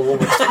fucked like a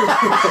woman.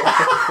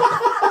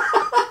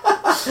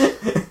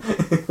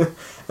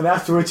 And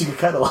afterwards, you can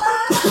cuddle.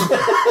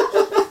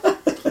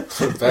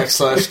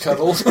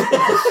 /cuddle.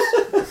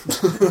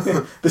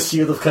 The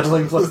shield of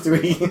cuddling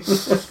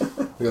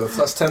 +3. We got a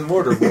 +10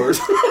 mortar board.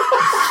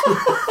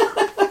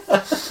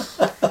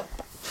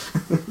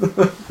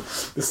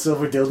 The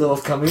silver dildo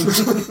of coming.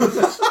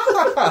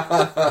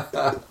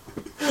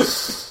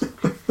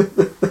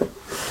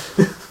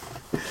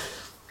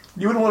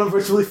 You wouldn't want to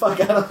virtually fuck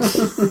Adam.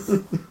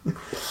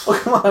 Oh,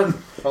 come on.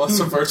 I want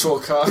some virtual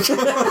cock. He's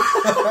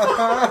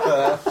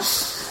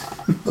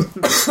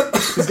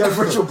got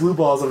virtual blue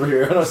balls over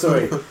here. No,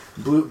 sorry.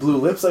 Blue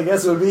lips, I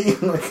guess it would be.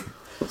 Like,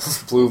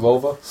 Blue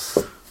vulva.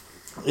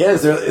 yeah,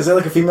 is there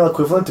like a female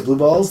equivalent to blue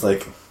balls?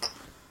 Like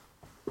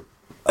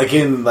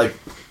in, like...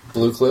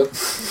 Blue clit.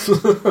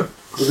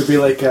 Would it be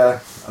like,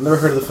 I've never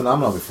heard of the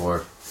phenomenon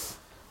before.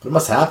 But it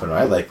must happen,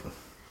 right? Like,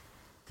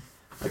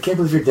 I can't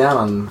believe you're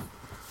down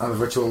on a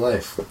virtual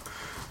life.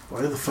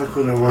 Why the fuck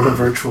would I want a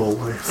virtual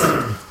life?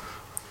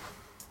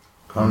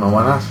 I don't know,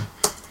 why not?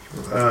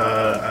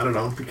 I don't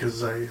know,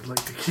 because I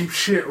like to keep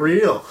shit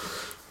real.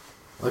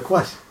 Like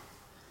what?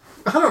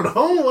 I don't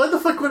know. Why the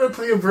fuck would I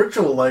play a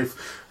virtual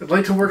life? I'd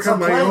like to work It's on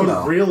not my playing, own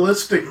though.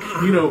 realistic,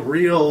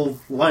 real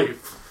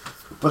life.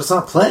 But it's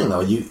not playing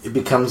though. It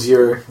becomes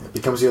your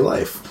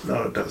life.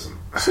 No, it doesn't.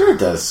 Sure it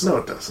does. No,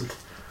 it doesn't.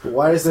 But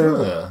why is there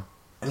Yeah.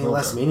 any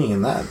less meaning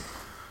in that?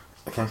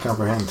 I can't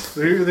comprehend.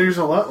 There's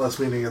a lot less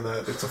meaning in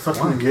that. It's a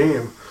fucking Why?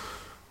 game.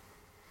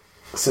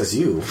 Says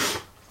you.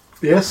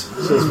 Yes,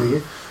 says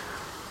me.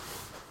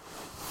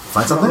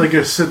 Find It's not something? like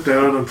I sit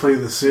down and play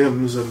The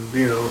Sims and,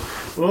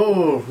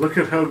 oh, look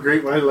at how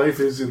great my life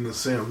is in The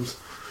Sims.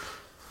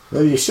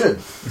 Maybe you should. I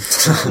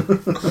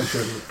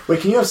shouldn't.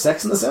 Wait, can you have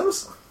sex in The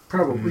Sims?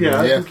 Probably. Yeah,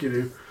 I Yeah. think you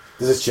do.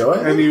 Does it show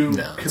it? And you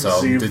No, it's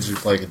all conceive...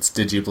 it's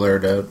digi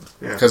blurred out.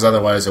 Yeah. Because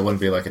otherwise it wouldn't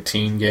be like a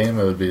teen game,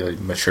 it would be like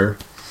mature.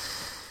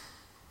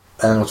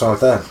 And what's wrong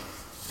with that?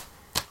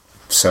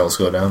 Cells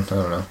go down, I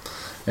don't know.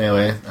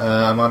 Anyway,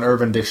 I'm on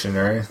Urban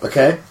Dictionary.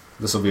 Okay.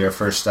 This will be our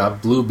first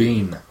stop. Blue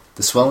bean.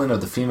 The swelling of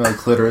the female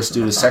clitoris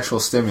due to sexual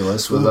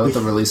stimulus without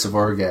the release of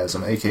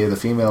orgasm, aka the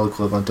female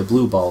equivalent to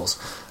blue balls.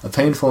 A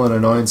painful and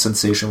annoying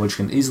sensation which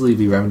can easily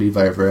be remedied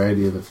by a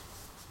variety of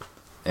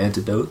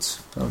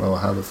antidotes. I don't know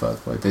how the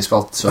fuck. Like, they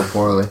spelled it so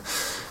poorly.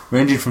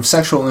 Ranging from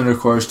sexual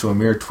intercourse to a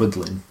mere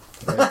twiddling.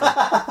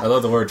 I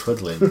love the word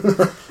twiddling.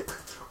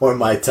 Or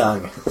my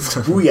tongue.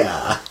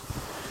 Booyah.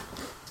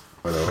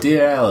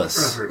 Dear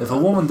Alice, if a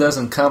woman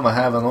doesn't come or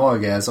have an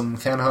orgasm,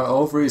 can her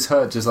ovaries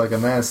hurt just like a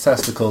man's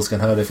testicles can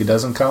hurt if he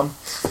doesn't come?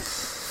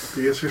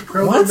 The answer's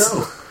probably What?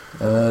 no.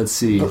 Let's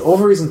see. But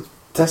ovaries and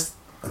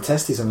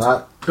testes are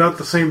not... Not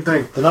the same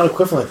thing. They're not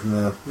equivalent in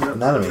the No,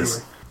 anatomies.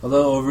 really.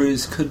 Although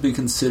ovaries could be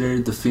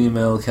considered the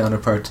female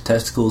counterpart to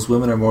testicles,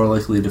 women are more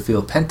likely to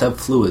feel pent-up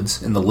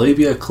fluids in the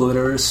labia,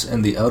 clitoris,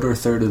 and the outer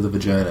third of the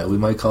vagina. We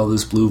might call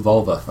this blue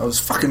vulva. I was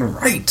fucking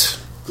right!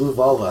 Blue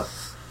vulva.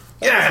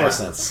 That makes more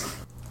sense.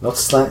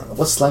 What's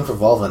slang for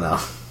vulva now?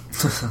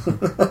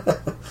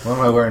 What am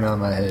I wearing on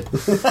my head?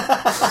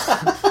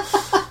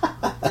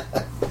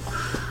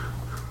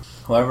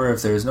 However,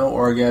 if there is no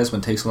orgasm,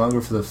 it takes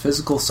longer for the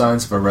physical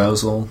signs of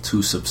arousal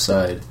to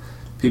subside.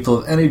 People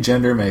of any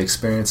gender may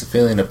experience a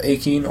feeling of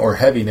aching or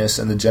heaviness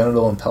in the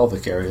genital and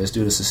pelvic areas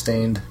due to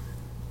sustained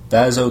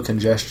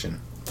vasocongestion.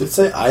 Did it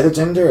say either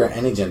gender or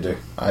any gender?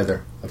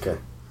 Either. Okay.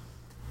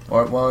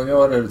 Or, well, you know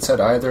what? It said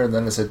either, and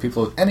then it said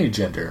people of any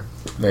gender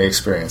may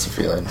experience a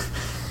feeling.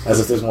 As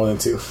if there's more than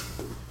two.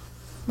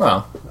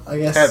 Well, I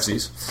guess.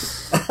 halvesies.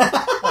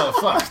 Oh,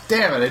 fuck.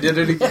 Damn it, I did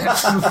it again.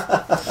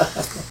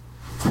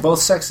 For both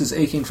sexes,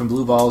 aching from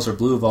blue balls or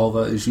blue vulva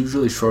is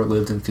usually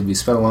short-lived and can be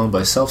sped along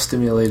by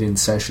self-stimulating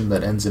session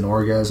that ends in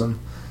orgasm,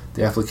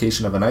 the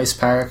application of an ice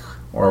pack,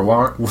 or a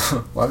warm...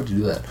 Why would you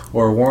do that?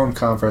 Or a warm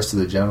compress to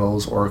the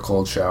genitals, or a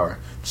cold shower.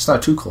 Just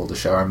not too cold to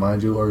shower,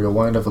 mind you, or you'll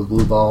wind up with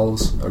blue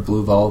balls or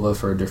blue vulva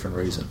for a different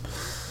reason.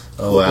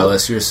 Oh,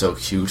 Alice, you're so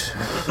cute.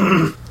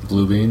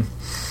 Blue bean.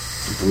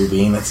 Blue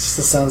bean. That just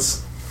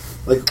sounds...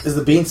 Like, is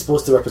the bean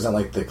supposed to represent,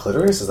 like, the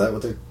clitoris? Is that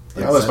what they're...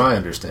 Like, That was saying? my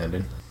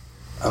understanding.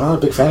 I'm not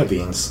a big fan of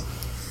beans.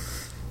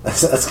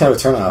 That's kind of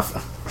a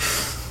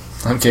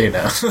turnoff. I'm gay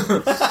now.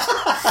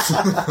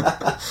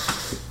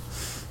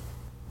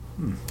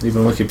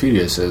 Even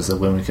Wikipedia says that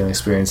women can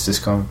experience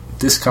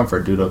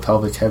discomfort due to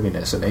pelvic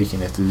heaviness and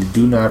aching if they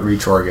do not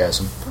reach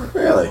orgasm.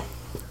 Really?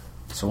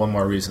 So one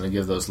more reason to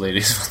give those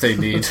ladies what they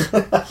need.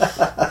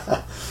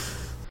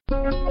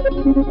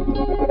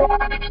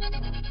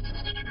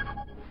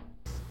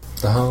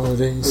 The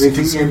holidays.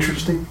 Anything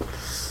interesting?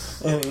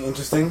 Anything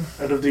interesting?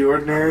 Out of the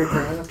ordinary,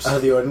 perhaps? Out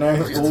of the ordinary?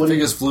 Look at the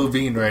biggest blue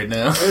bean right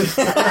now.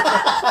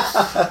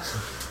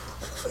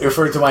 You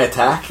referring to my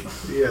attack?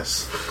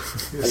 Yes.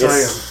 Yes, I I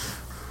guess-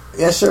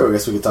 Yeah, sure. I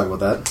guess we could talk about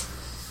that.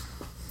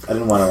 I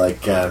didn't want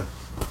to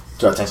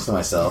draw attention to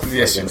myself.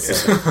 Yes, you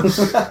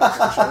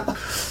did.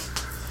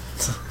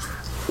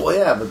 Well,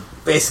 yeah, but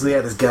basically,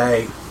 this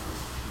guy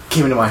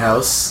came into my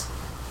house,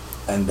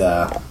 and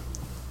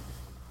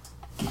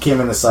he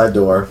came in the side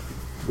door,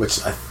 which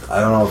I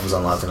don't know if it was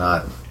unlocked or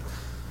not.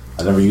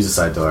 I never used the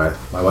side door.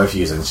 My wife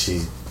used it, and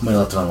she might have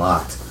left it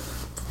unlocked.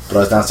 But I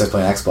was downstairs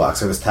playing Xbox,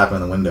 so I was tapping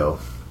on the window.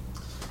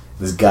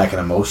 This guy kind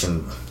of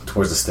motioned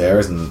towards the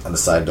stairs and the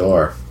side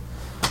door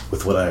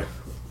with what I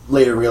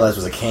later realized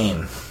was a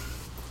cane.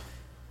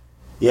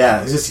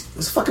 Yeah, he was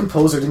a fucking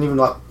poser. Didn't even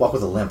walk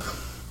with a limp.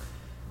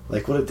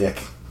 Like, what a dick.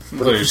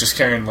 What, he was just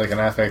carrying like an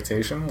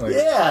affectation? Like,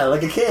 Yeah,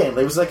 like a cane.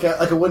 It was like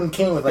a wooden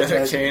cane with like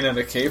a cane and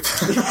a cape.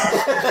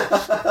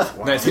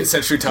 19th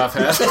century top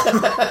hat.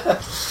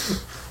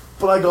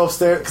 But I go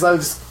upstairs because I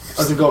was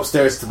gonna go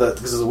upstairs because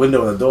there's a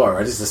window in the door,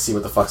 right, just to see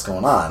what the fuck's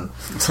going on.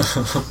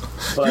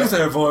 But You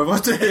there, boy?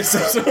 What day is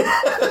it?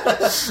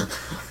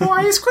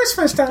 Why, it's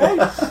Christmas time.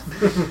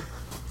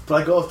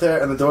 But I go up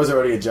there and the door's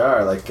already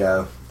ajar, like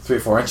 3 or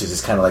 4 inches.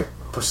 It's kind of like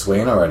pushed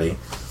away in already.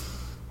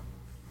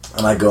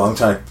 And I'm trying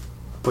to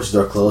push the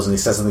door closed, and he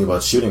says something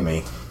about shooting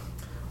me,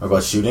 or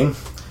about shooting.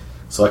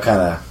 So I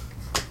kind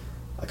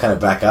of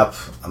back up.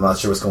 I'm not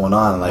sure what's going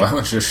on. And Why don't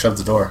you just shut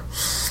the door?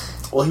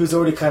 well, he was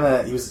kind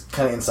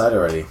of inside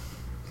already.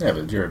 Yeah,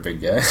 but you're a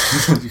big guy.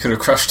 You could have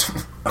crushed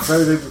him.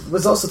 It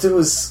was also too.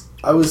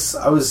 I was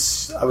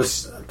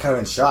kind of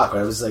in shock.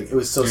 Right? It was like it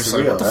was so You're just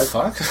surreal. like, what the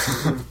right?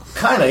 fuck?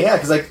 Kind of, yeah.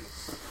 Because like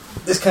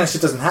this kind of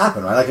shit doesn't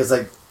happen, right? Like it's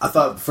like I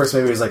thought first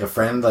maybe it was like a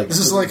friend. Like This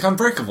is like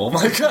Unbreakable.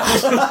 My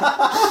God.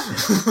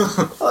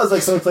 I was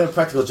like somebody playing a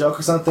practical joke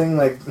or something.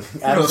 Like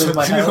Adam's in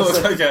my You house.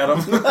 look like Adam.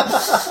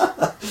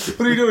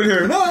 What are you doing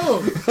here?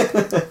 No.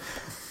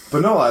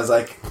 But no, I was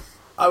like,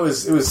 it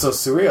was so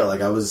surreal.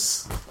 Like I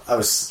was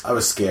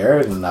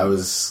scared and I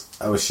was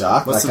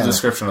shocked. What's the and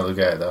description of the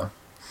guy, though?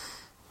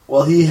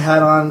 Well, he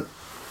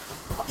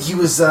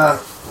was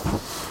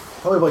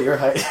probably about your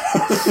height.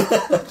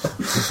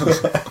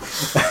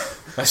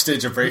 I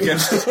staged a break-in.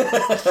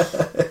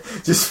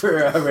 Just for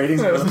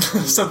ratings.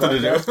 Something to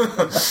do.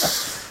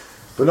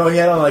 But no, he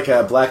had on like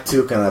a black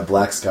toque and a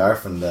black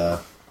scarf and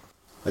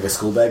like a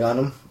school bag on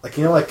him. Like,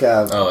 you know, like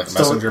like a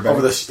messenger bag?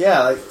 over the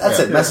like that's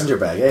Yeah. it, messenger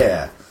bag.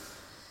 Yeah.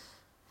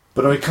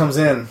 But when he comes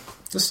in,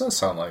 This does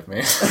sound like me.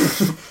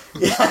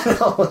 yeah, I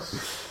know.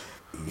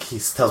 He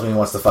tells me he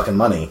wants the fucking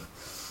money.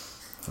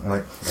 I'm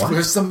like, what?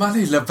 Where's the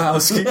money,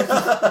 Lebowski?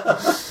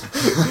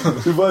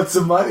 He wants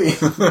some money.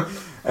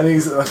 And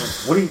he's like,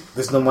 what do you...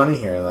 There's no money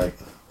here. Like,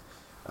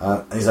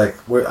 and he's like,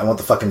 I want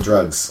the fucking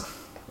drugs.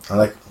 I'm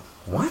like,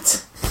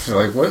 what?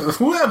 You're like, what?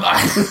 Who am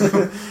I?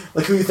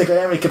 Like, who do you think I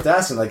am? He kept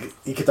asking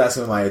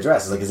me my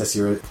address. He's like, is this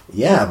your...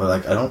 Yeah, but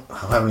like, I don't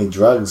have any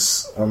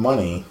drugs or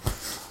money.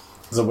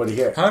 So what do you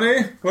hear?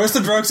 Honey, where's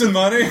the drugs and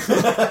money?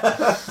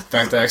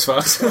 Back to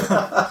Xbox.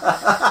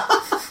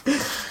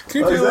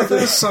 Can you deal with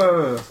this?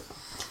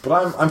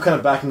 But I'm kind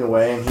of backing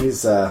away, and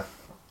he's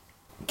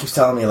keeps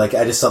telling me like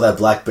I just saw that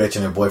black bitch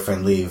and her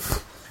boyfriend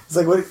leave. It's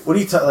like what are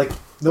you like?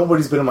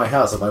 Nobody's been in my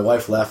house. Like my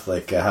wife left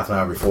like half an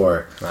hour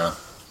before, No.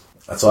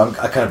 and so I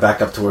kind of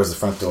back up towards the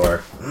front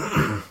door,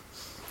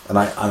 and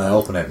I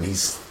open it, and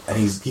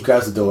he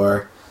grabs the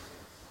door,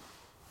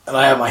 and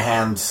I have my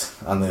hand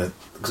on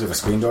because we have a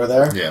screen door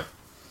there. Yeah.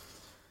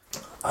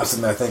 I'm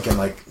sitting there thinking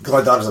like, because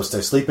my daughter's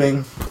upstairs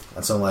sleeping,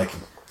 and so I'm like,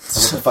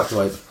 what the fuck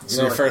do I?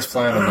 So your first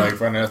plan of like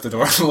running out the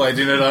door,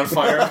 lighting it on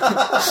fire,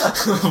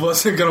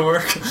 wasn't gonna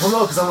work. Well,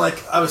 no, because I'm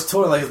like, I was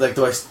torn. Like,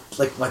 do I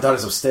like my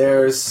daughter's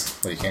upstairs?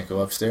 Well, you can't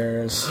go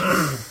upstairs.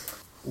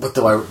 But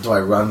do I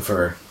run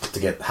to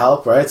get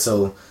help? Right.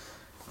 So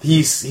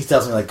he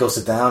tells me like, go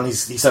sit down.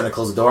 He's starting to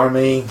close the door on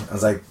me. I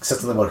was like, said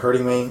something about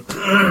hurting me.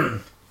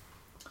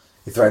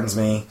 He threatens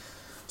me.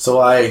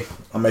 So I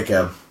make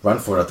a run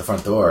for it at the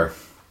front door,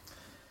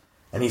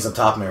 and he's on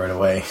top of me right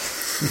away.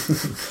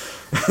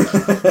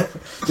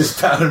 Just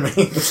pounding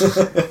me.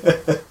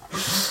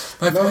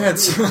 My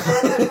pants.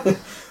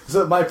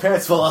 So my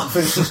pants fell off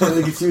in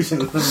the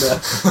confusion. And,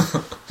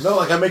 no,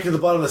 like I make it to the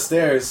bottom of the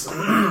stairs,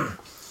 and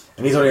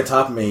he's already on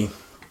top of me.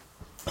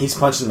 He's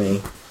punching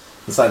me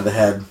inside of the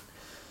head,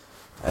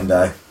 and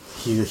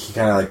he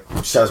kind of like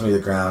shoves me to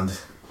the ground.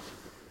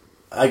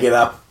 I get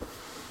up,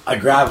 I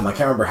grab him. I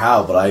can't remember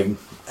how, but I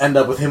end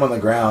up with him on the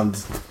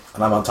ground,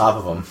 and I'm on top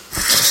of him.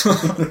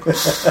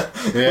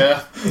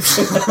 Yeah.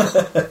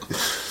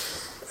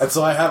 And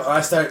so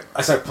I start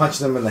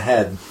punching him in the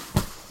head,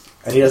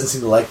 and he doesn't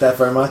seem to like that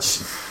very much.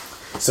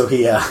 So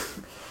he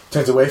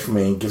turns away from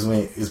me and gives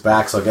me his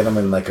back, so I get him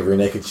in like a rear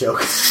naked choke.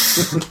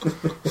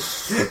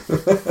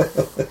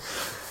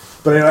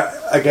 But anyway,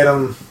 I get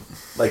him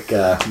like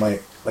at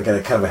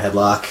a kind of a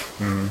headlock,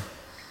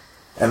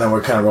 and then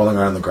we're kind of rolling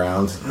around the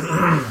ground,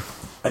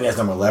 and he has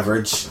no more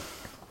leverage.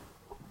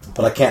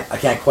 But I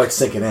can't quite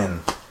sink it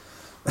in.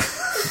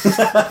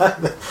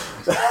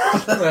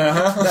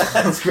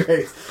 That's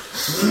great.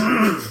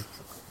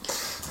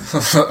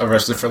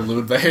 Arrested for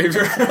lewd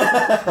behavior.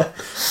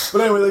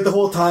 But anyway, like the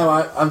whole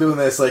time I'm doing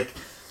this, like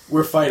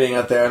we're fighting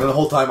out there, and the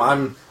whole time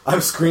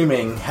I'm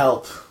screaming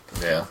help.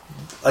 Yeah.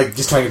 Like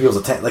just trying to get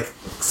people's attention, like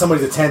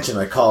somebody's attention.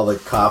 I call the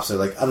cops. Or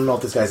like I don't know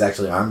if this guy's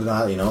actually armed or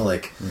not. You know,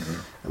 like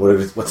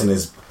what's in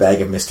his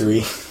bag of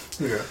mystery.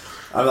 Yeah.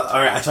 All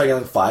right, I try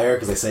yelling fire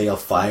because they say yell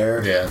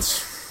fire.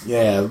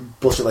 Yeah,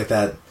 bullshit like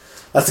that.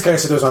 That's the kind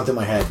of shit that goes on through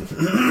my head.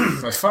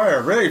 My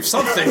fire, rape,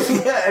 something.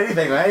 Yeah,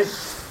 anything, right?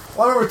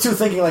 Well, I remember too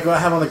thinking like when I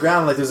have him on the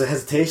ground, like there's a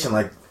hesitation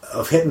like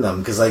of hitting them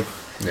because like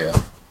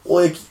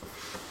like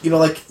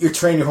like you're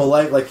trained your whole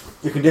life, like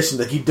you're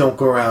conditioned, like you don't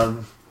go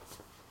around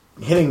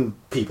hitting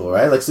people,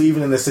 right? Like so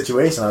even in this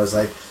situation, I was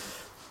like,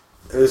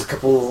 it was a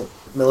couple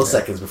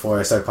milliseconds before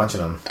I started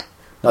punching him.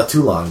 Not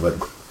too long, but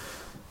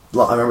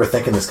I remember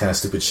thinking this kind of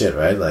stupid shit,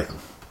 right? Like,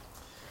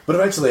 but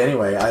eventually,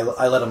 anyway, I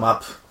let him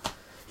up.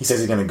 He says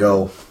he's gonna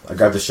go. I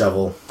grab the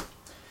shovel.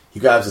 He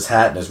grabs his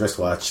hat and his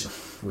wristwatch,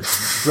 which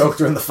broke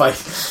during the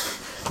fight.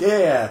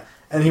 Yeah,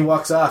 and he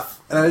walks off.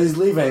 And as he's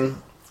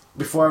leaving,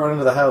 before I run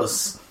into the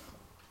house,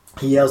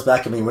 he yells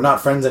back at me, "We're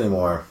not friends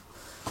anymore.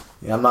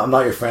 Yeah, I'm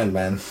not your friend,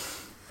 man."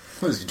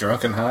 Was he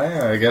drunk and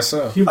high? I guess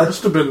so. He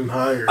must have been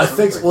high or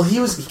something. I think. Well,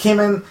 he came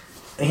in.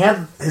 And he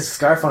had his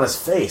scarf on his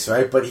face,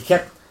 right? But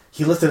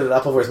he lifted it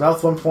up over his mouth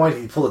at one point.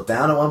 He pulled it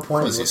down at one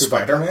point. Was he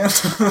Spider-Man?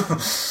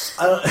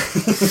 I don't.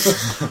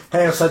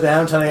 Hanging upside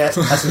down, trying to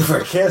ask me for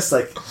a kiss.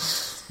 Like,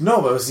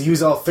 no, but he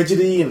was all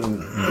fidgety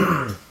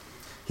and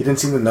he didn't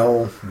seem to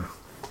know.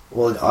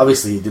 Well,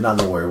 obviously, he did not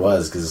know where he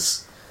was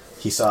because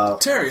he saw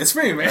Terry. It's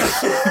me, man.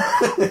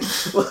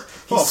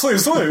 Well,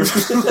 please leave.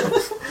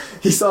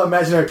 He saw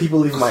imaginary people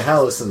leaving my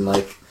house, and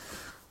like,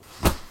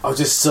 I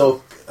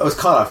was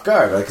caught off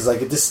guard, right? Because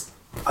like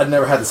I'd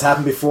never had this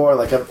happen before.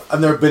 Like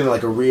I've never been in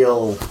like a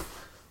real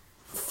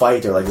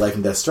fight or like life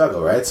and death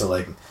struggle, right? So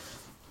like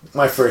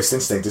my first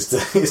instinct is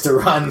to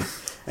run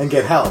and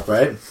get help,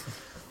 right?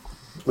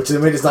 Which I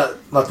mean is not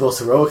the most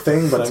heroic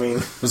thing, but I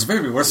mean this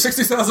baby worth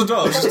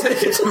 $60,000. Just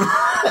take it.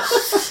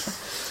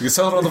 You can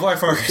sell it on the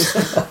black market.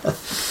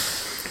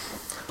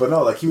 But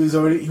no, like he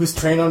was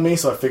trained on me,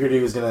 so I figured he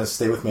was gonna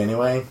stay with me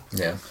anyway.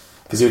 Yeah,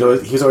 because he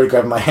was already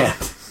grabbing my hand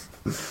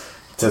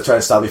to try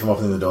to stop me from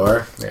opening the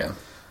door. Yeah.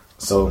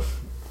 So,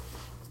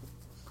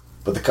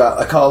 but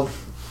I called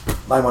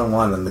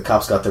 911 and the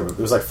cops got there. It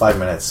was like 5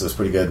 minutes. So it was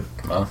pretty good.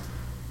 Well,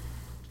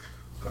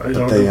 I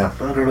don't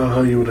know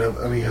how you would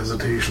have any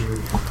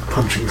hesitation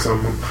punching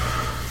someone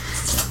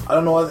I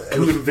don't know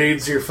who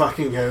invades your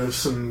fucking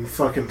house and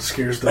fucking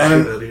scares the shit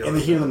out of you. In the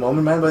heat of the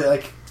moment, man. But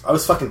like, I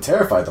was fucking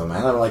terrified though,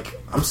 man.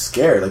 I'm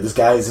scared. Like this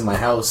guy is in my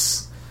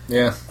house.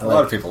 Yeah, a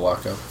lot of people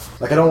walk up.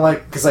 Like I don't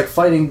like because like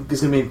fighting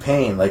is gonna mean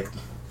pain. Like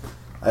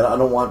I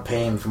don't want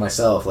pain for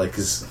myself. Like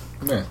because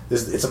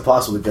it's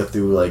impossible to get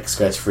through like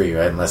scratch free,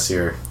 right? Unless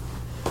you're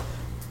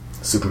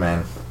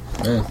Superman.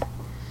 Yeah.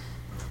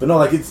 But no,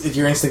 like it's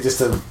your instinct just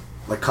to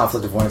like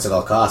conflict avoidance at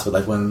all costs. But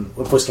like when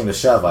push came to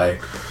shove, I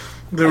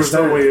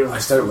started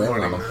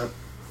wailing on him.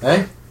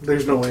 Hey,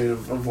 there's no way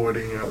of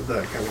avoiding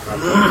that kind of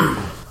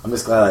conflict. I'm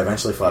just glad I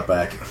eventually fought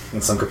back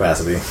in some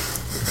capacity.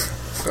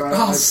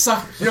 I'll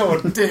suck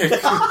your dick.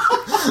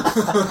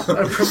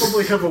 I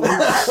probably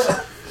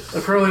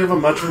have a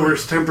much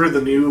worse temper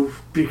than you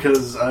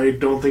because I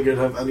don't think I'd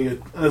have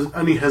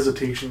any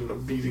hesitation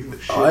of beating the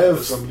shit out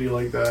of somebody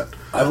like that.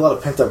 I have a lot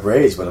of pent up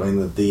rage, but I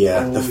mean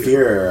the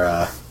fear.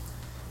 I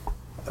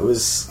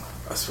was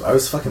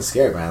fucking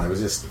scared, man. It was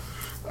just.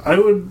 I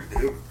would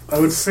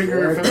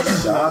figure if I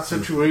was in that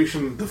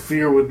situation, the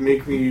fear would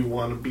make me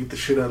want to beat the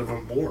shit out of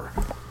him more.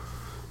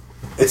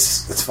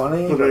 It's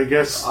funny, but I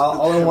guess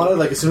all I wanted,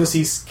 like as soon as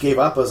he gave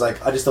up, I was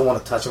like, I just don't want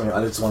to touch him. I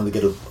just wanted to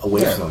get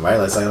away from him, right?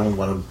 Like I don't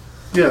want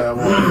to. Yeah,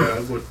 I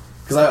would.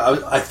 Because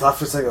I thought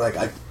for a second, like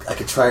I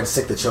could try and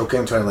stick the choke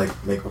in, try and like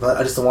make. But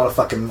I just don't want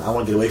to I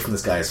want to get away from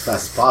this guy as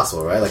fast as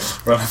possible, right? Like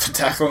run up and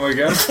tackle him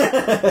again.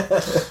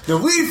 No,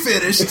 we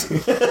finished.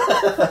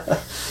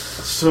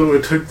 So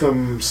it took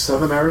them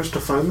 7 hours to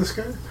find this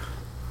guy.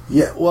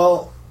 Yeah,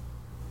 well,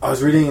 I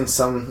was reading in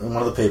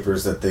one of the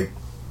papers that they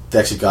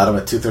actually got him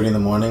at 2:30 in the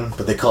morning,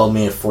 but they called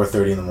me at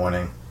 4:30 in the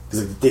morning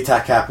because the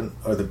attack happened,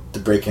 or the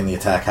break in the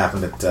attack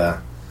happened at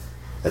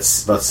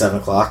about 7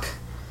 o'clock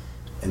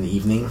in the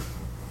evening,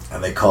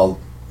 and they called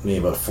me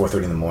about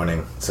 4:30 in the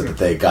morning, said that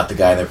they got the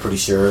guy. They're pretty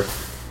sure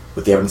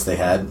with the evidence they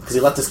had because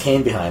he left his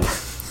cane behind.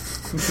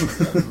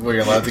 Were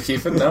you allowed to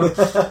keep it? No.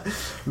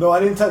 No, I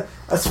didn't touch.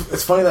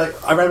 It's funny that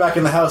I ran back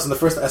in the house and the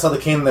first I saw the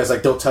cane and there's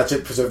like, don't touch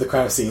it, preserve the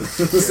crime scene.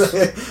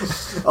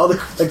 All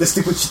the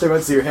stupid shit that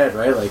runs through your head,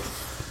 right? Like,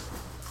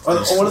 one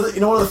of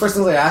the first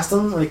things I asked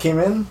him when he came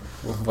in.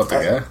 What the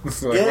guy? Like,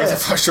 Yeah. where's the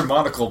fuck's your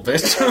monocle,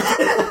 bitch?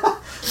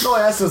 No,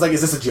 I asked him, I was like,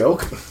 is this a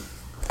joke?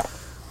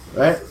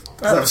 Right?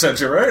 Adam said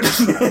you're right.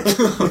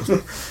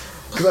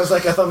 Because I was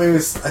like, I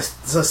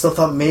still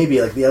thought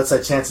maybe, like, the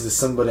outside chances is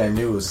somebody I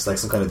knew was just, like,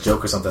 some kind of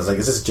joke or something. I was like,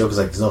 is this a joke? It's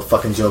like, there's no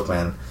fucking joke,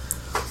 man.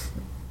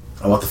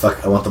 I want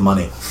the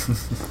money.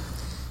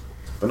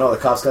 But no, the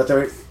cops got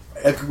there.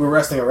 We were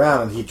wrestling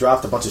around, and he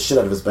dropped a bunch of shit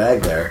out of his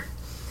bag there.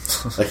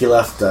 Like, he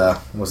left, there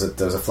was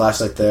a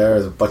flashlight there,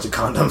 there's a bunch of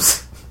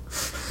condoms.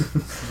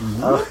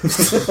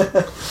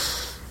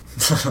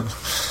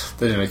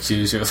 They didn't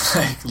accuse you of,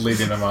 like,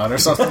 leading them on or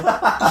something?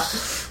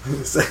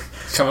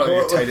 Come out in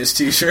your tightest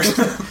t-shirt.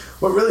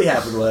 What really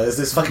happened was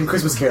this fucking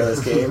Christmas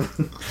Carolers came.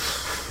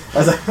 I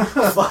was like,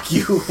 fuck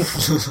you.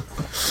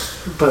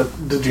 But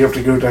did you have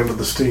to go down to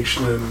the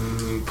station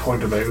and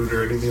point them out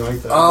or anything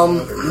like that?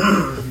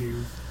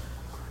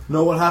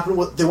 No, what happened?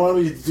 They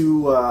wanted me to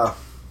do a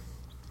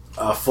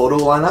photo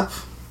lineup.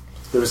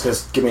 They were just going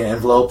to give me an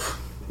envelope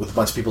with a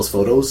bunch of people's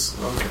photos.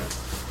 Okay.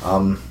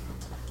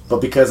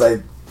 But because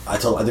I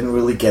didn't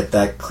really get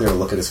that clear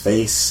look at his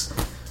face,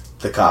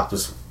 the cop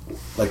was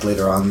like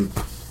later on,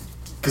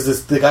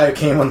 because the guy who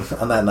came on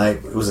that night,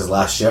 it was his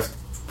last shift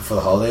before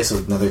the holiday, so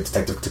another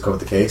detective took over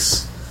the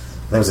case.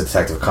 And there was a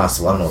detective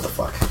constable, I don't know what the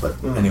fuck, but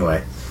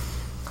anyway.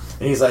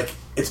 And he's like,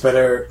 it's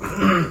better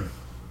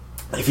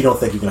if you don't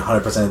think you can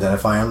 100%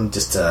 identify him,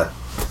 just to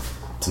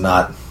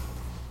not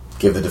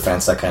give the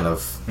defense that kind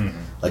of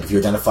like, if you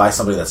identify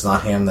somebody that's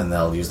not him, then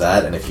they'll use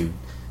that, and if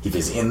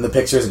he's in the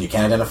pictures and you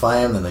can't identify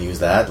him, then they'll use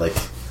that. Like,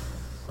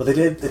 but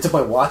they took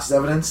my watch as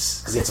evidence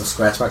because he had some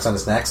scratch marks on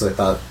his neck, so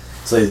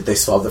they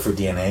swabbed it for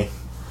DNA.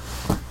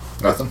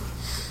 Nothing?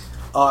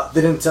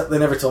 They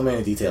never told me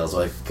any details,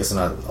 so I guess I'm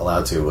not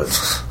allowed to, but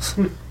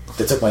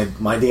they took my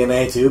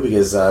DNA too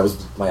because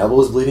my elbow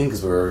was bleeding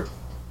because we were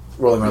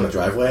rolling around the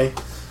driveway.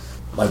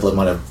 My blood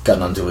might have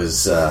gotten onto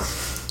his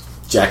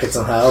jacket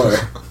somehow, or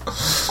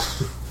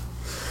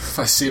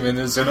My semen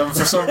is in him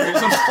for some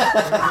reason.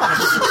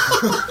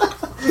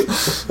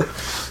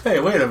 Hey,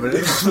 wait a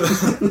minute.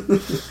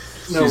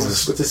 No,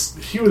 Jesus.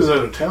 he was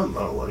out of town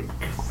though, like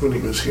when he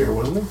was here,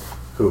 wasn't he?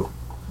 Who?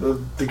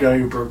 The guy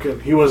who broke in.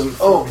 He wasn't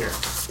from here.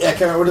 Yeah, I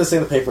can't remember what does it say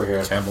in the paper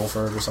here.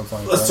 Campbellford or something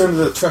like Let's that. turn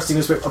to the trusty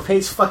newspaper. On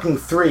page fucking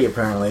 3,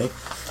 apparently.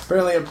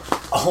 Apparently,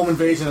 a home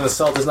invasion and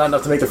assault is not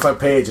enough to make the front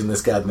page in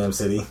this goddamn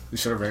city. You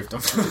should have raped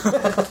him.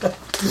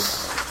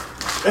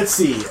 Let's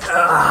see.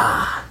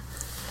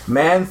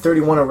 Man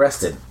 31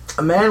 arrested.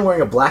 A man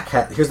wearing a black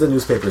hat. Here's the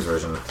newspaper's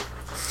version.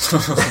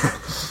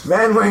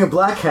 Man wearing a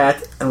black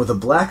hat and with a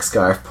black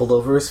scarf pulled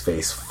over his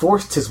face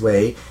forced his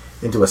way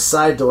into a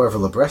side door of a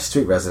LeBrecht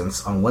Street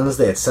residence on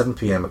Wednesday at 7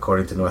 p.m.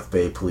 according to North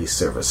Bay Police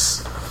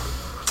Service.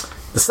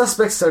 The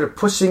suspect started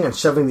pushing and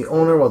shoving the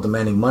owner while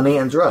demanding money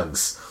and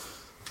drugs.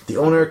 The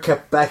owner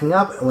kept backing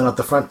up and went out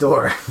the front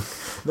door.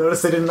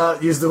 Notice they did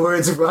not use the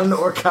words run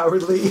or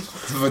cowardly.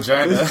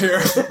 Vagina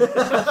here.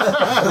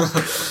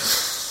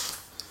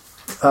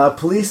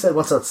 Police said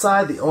once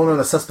outside, the owner and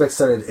the suspect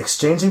started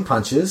exchanging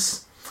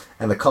punches,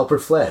 and the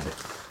culprit fled.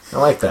 I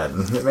like that.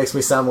 It makes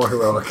me sound more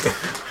heroic.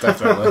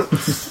 Definitely.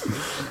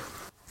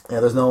 Yeah,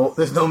 there's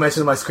no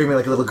mention of my screaming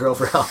like a little girl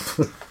for help.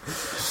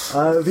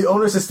 The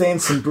owner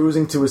sustained some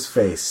bruising to his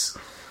face.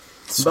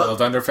 Spilled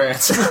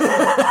underpants.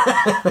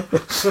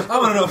 I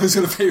want to know who's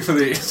going to pay for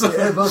these.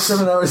 Yeah, about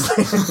 7 hours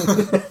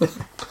later.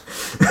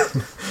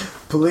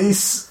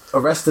 Police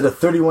arrested a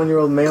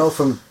 31-year-old male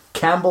from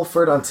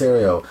Campbellford,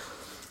 Ontario.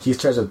 He's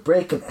charged with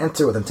break and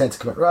enter with intent to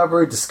commit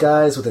robbery,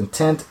 disguise with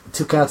intent,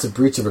 2 counts of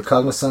breach of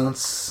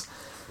recognizance.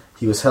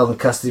 He was held in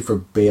custody for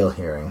bail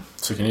hearing.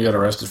 So can you get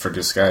arrested for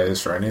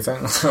disguise for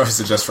anything? Or is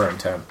it just for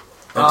intent?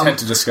 Intent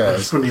to disguise.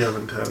 That's when you have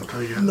intent,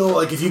 I guess. No,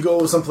 like if you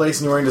go someplace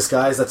and you're wearing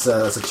disguise, that's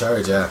a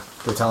charge, yeah.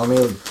 They're telling me.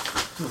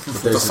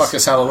 What the fuck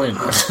is Halloween?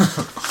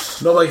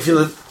 No, like if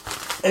you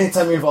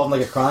anytime you're involved in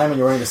like a crime and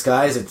you're wearing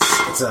disguise,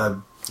 it's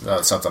No,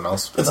 it's something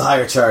else. a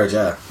higher charge,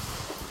 yeah.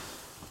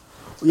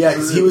 Yeah,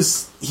 because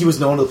he was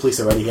known to the police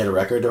already. He had a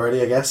record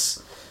already, I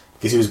guess,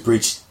 because he was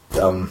breached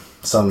some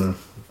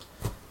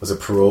was it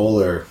parole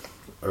or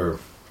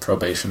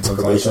Probation,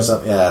 something probation or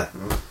like that.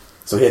 something. Yeah.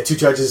 So he had 2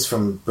 charges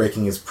from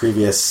breaking his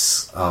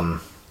previous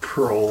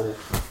Parole.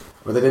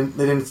 But they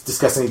didn't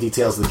discuss any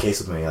details of the case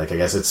with me. Like, I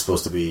guess it's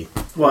supposed to be...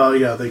 Well,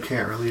 yeah, they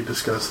can't really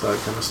discuss that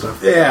kind of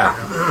stuff. Yeah.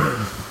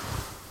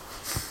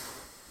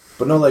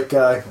 But no, like,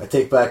 I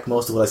take back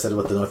most of what I said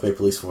about the North Bay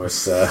Police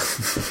Force.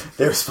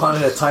 They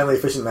responded in a timely,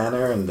 efficient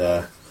manner, and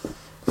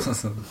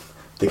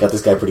they got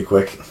this guy pretty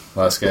quick.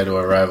 Last guy to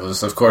arrive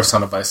was, of course,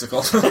 on a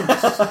bicycle.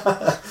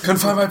 Couldn't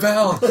find my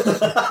bell.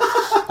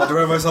 Had to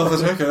write myself a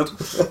ticket.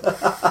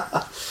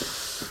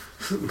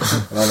 I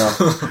don't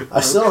know.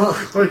 I still...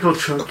 Michael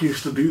Chunk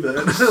used to do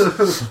that.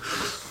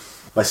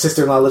 My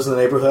sister-in-law lives in the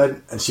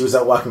neighborhood, and she was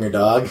out walking her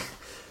dog.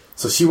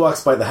 So she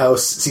walks by the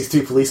house, sees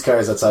 3 police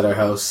cars outside our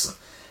house.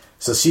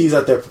 So she's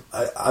out there.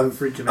 I'm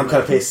Freaking kind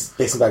out. of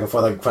pacing back and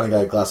forth, like trying to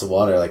get a glass of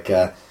water. Like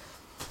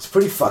it's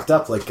pretty fucked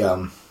up. Like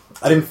I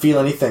didn't feel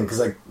anything because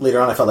like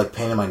later on I felt like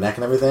pain in my neck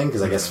and everything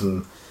because I guess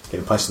from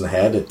getting punched in the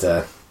head it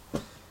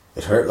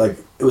hurt. Like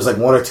it was like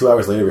 1 or 2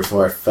 hours later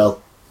before I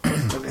felt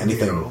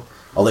anything.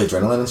 All the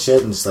adrenaline and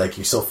shit, and just like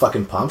you're so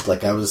fucking pumped.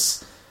 Like I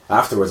was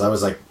afterwards, I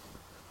was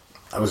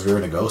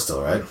rearing to go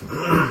still, right?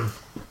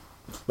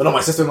 But no,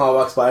 my sister-in-law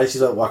walks by.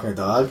 She's out walking her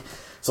dog,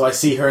 so I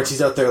see her and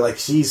she's out there like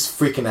she's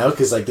freaking out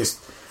because like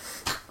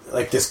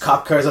there's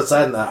cop cars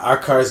outside and our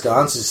car is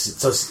gone.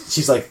 So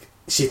she's like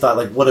she thought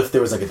like what if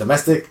there was like a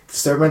domestic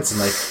disturbance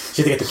and like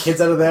she had to get the kids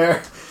out of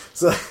there.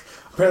 So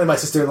apparently my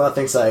sister-in-law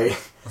thinks I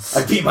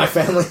beat my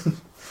family.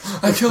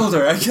 I killed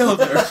her.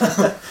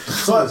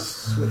 So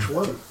Which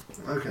one?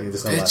 Okay.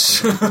 there's no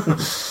Bitch.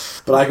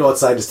 laughing. But I go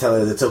outside and just tell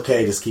her that it's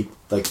okay. Just keep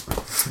like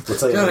we'll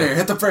tell you. Get out of here.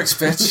 Hit the brakes,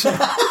 bitch.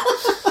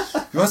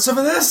 You want some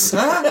of this?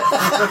 Huh?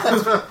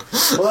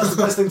 Well, that's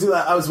the best thing too.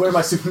 I was wearing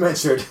my Superman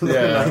shirt.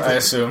 Yeah, I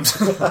assumed.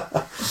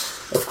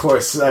 Of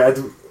course. I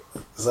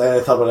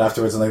thought about it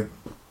afterwards, and like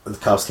the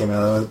cops came in.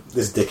 And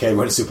this dickhead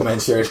wearing a Superman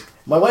shirt.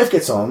 My wife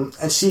gets home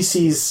and she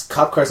sees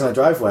cop cars in the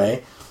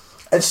driveway,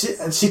 and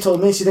she told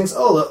me she thinks,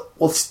 oh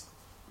well,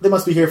 they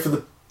must be here for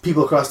the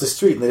people across the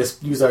street, and they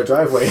just use our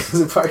driveway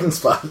as a parking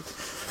spot.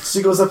 So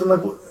she goes up and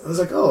like I was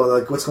like, oh,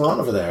 like what's going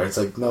on over there? It's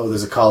like no,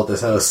 there's a call at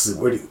this house.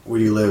 Where do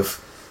you live?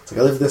 It's like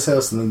I live at this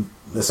house, and then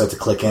they start to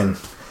click in.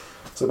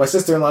 So my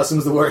sister-in-law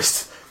assumes the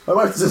worst. My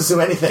wife doesn't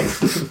assume anything.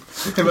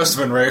 He must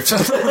have been raped. But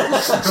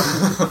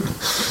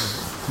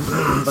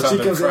she Found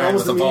him comes in crying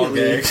almost with a ball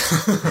immediately. gag.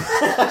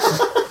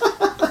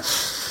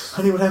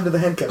 Honey, what happened to the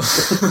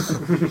handcuffs?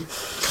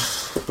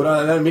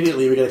 But then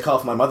immediately we get a call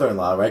from my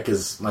mother-in-law, right?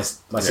 Because my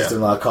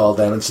sister-in-law called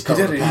them, and she He called.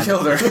 did it. He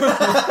killed her.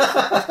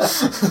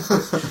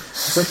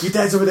 It's like your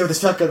dad's over there with a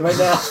shotgun right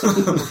now.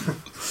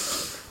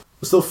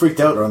 I'm still freaked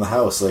out around the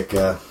house. Like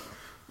I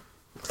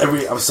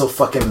was so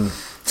fucking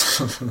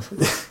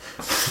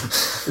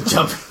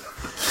jumping.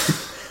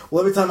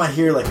 Well, every time I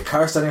hear like a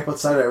car starting up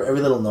outside, or every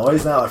little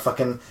noise now, I've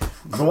been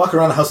walking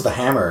around the house with a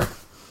hammer.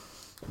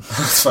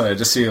 It's funny. I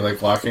just see you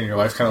like walking. Your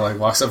wife kind of like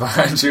walks up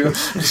behind you.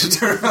 You should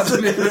turn around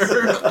and hit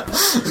her. Are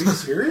you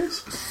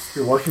serious?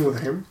 You're walking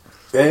with him?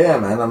 Yeah,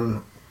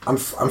 man. I'm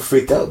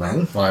freaked out,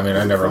 man. Well, I mean,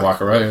 I never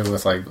walk around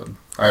with like.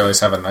 I always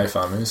have a knife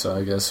on me, so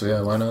I guess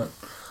yeah, why not?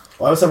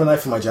 Well, I always have a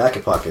knife in my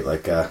jacket pocket,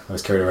 like I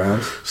was carried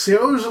around. See, I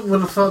always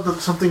would have thought that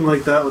something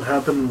like that would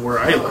happen where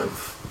I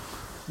live.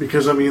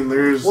 Because, I mean,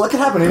 there's... Well, it can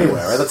happen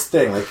anywhere, right? That's the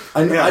thing. Like,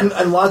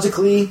 and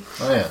logically,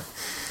 Oh yeah.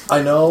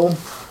 I know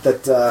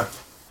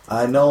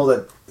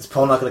that it's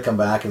probably not going to come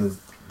back, and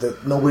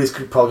that nobody's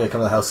probably going to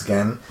come to the house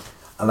again.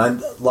 And I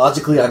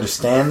logically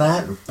understand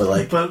that, but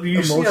like But you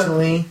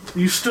emotionally,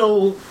 You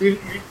still...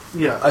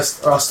 yeah. I'm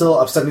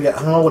starting to get.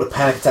 I don't know what a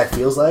panic attack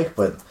feels like,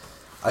 but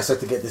I start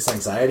to get this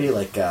anxiety,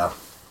 like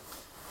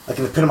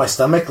in the pit of my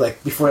stomach,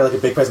 like before like a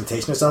big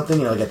presentation or something.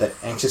 You know, I get that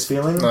anxious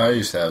feeling. No, I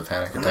used to have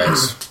panic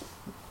attacks.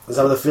 Is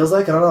that what it feels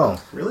like? I don't know.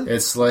 Really?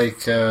 It's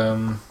like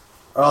Or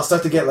I'll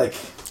start to get like.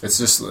 it's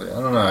just I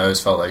don't know. I always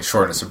felt like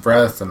shortness of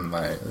breath and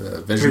my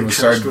vision Your would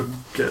chest start. would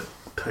get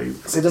tight.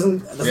 So it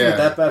doesn't Yeah. get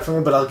that bad for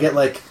me, but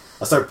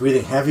I'll start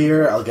breathing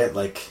heavier. I'll get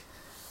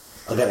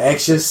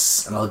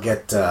anxious, and I'll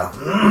get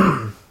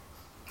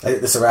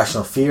this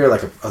irrational fear,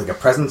 like a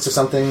presence or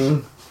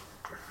something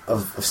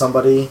of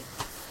somebody.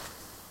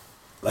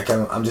 Like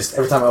I'm just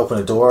every time I open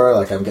a door,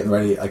 like I'm getting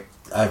ready. Like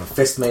I have a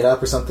fist made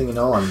up or something, you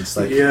know. I'm just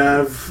like Yeah,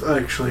 I've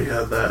actually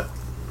had that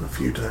a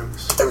few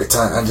times. every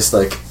time I'm just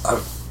like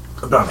I've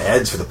been on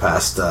edge for the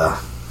past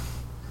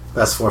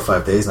 4 or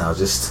 5 days now.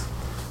 Just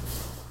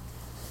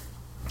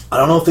I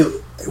don't know if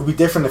it would be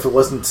different if it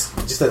wasn't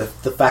just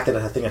that the fact that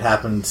I think it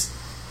happened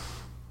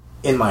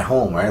in my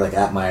home, right? Like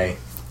at my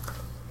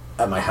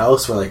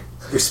house, where like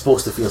you're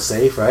supposed to feel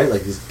safe, right?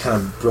 Like you've kind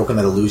of broken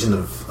that illusion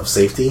of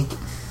safety.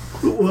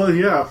 Well,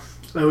 yeah.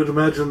 I would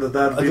imagine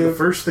that'd be the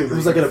first thing. If it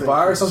was like at a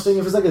bar or something, if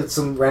it was like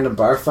some random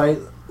bar fight,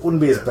 it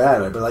wouldn't be as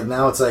bad, right? But like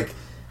now it's like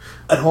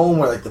at home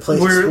where like the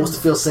place is supposed to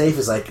feel safe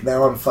is like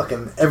now I'm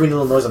fucking every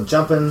little noise I'm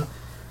jumping.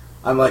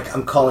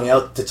 I'm calling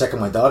out to check on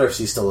my daughter if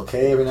she's still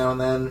okay every now and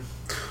then.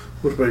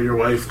 What about your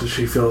wife? Does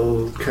she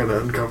feel kind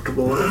of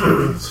uncomfortable?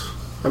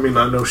 I mean,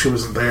 I know she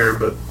wasn't there,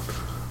 but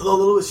A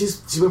little bit. She's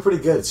been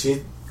pretty good.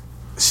 She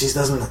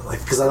doesn't like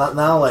because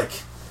now like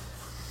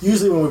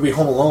usually when we'd be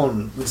home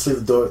alone we'd just leave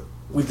the door.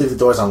 We'd leave the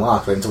doors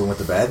unlocked right until we went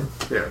to bed.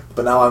 yeah.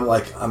 But now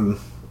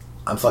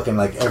I'm fucking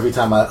like every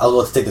time I'll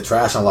go to take the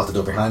trash, I'll lock the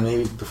door behind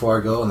me before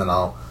I go, and then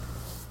I'll.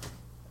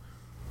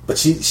 But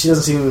she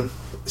doesn't seem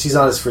she's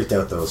not as freaked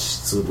out though,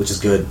 which is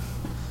good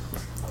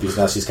because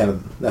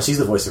now she's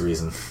the voice of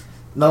reason.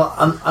 No,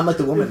 I'm like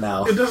the woman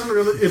now. It doesn't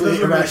really. It doesn't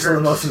really Irrational, hurt.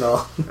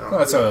 emotional. Well,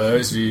 that's how I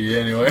always view you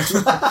anyway.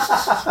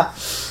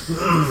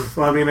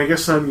 Well, I mean, I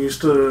guess I'm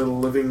used to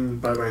living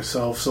by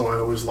myself, so I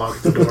always lock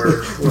the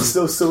door. I'm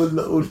so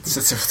alone.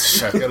 Sits there with the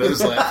shotgun in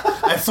his lap.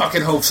 I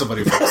fucking hope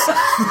somebody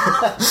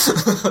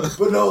falls.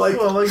 But no, like,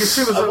 Well, like as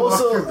soon as I I'm walk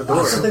also through the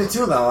door, something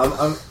too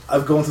now.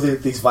 I'm going through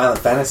these violent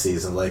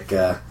fantasies and like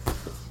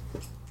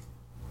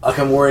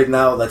I'm worried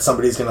now that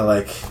somebody's gonna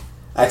like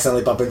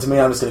accidentally bump into me.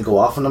 I'm just gonna go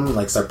off on them and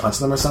like start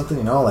punching them or something,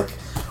 you know, like.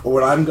 Or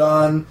when I'm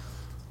gone,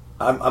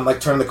 I'm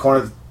like turning the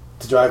corner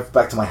to drive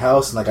back to my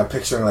house, and like I'm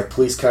picturing like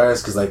police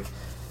cars because like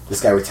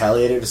this guy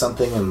retaliated or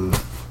something, and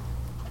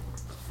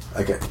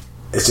like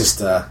it's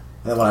just. And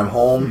then when I'm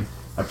home,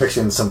 I'm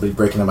picturing somebody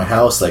breaking into my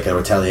house, like a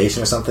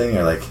retaliation or something,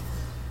 or like.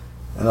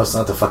 I know it's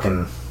not the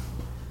fucking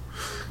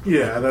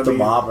yeah, that'd the be,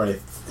 mob or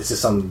anything. It's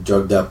just some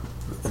drugged up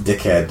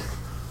dickhead.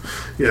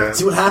 yeah.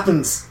 See what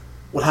happens?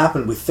 What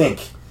happened? We think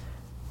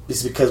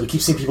is because we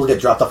keep seeing people get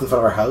dropped off in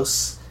front of our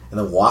house and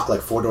then walk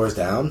like 4 doors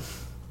down.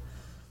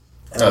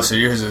 And Oh, so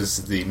yours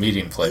is the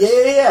meeting place.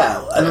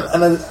 yeah.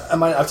 And then I'm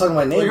talking to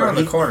my neighbor. you're on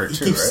the he- corner he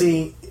too, keeps right?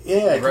 seeing,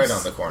 yeah, he Right keeps-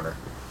 on the corner.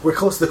 We're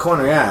close to the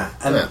corner, yeah.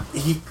 And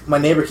my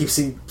neighbor keeps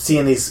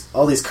seeing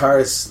all these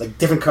cars, like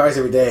different cars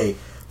every day,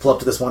 pull up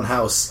to this one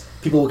house.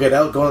 People will get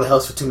out, go into the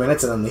house for 2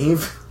 minutes, and then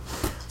leave.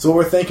 So what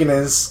we're thinking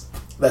is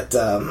that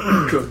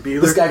Could be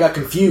this there. guy got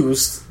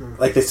confused.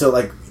 Like they still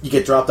like you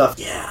get dropped off.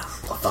 Yeah,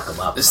 I'll fuck him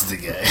up. This is the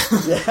guy.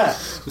 Yeah,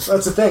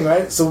 that's the thing,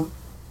 right? So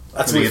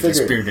that's what We we get this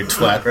figured. bearded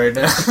twat right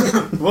now.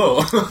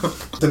 Whoa.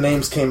 The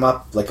names came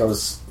up like I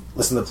was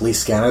listening to the police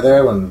scanner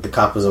there when the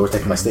cop was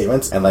overtaking my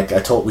statements, and like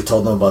we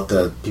told them about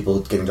the people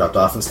getting dropped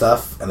off and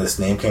stuff, and this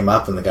name came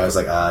up, and the guy was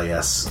like,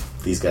 yes,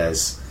 these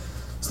guys.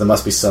 So there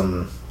must be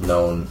some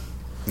known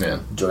Yeah.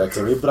 drug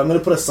activity. But I'm going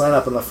to put a sign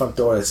up on the front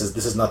door that says,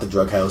 "This is not the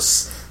drug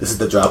house. This is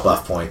the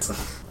drop-off point."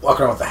 Walk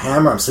around with a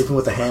hammer. I'm sleeping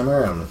with a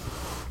hammer. I'm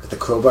got the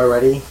crowbar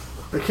ready.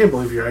 I can't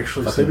believe you're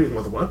actually Fucking- sleeping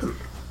with a weapon.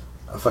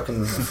 I'm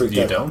fucking freaked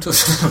You out. don't?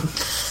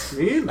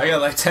 Me? I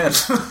got like 10.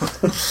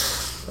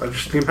 I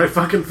just need my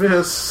fucking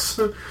fists.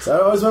 So I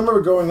always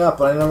remember growing up,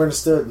 but I never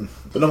understood.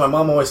 But no, my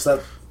mom always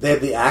slept. They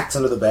had the axe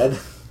under the bed,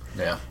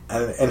 Yeah.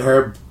 and in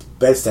her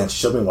bedstand, she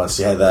showed me once.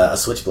 She had a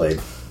switchblade.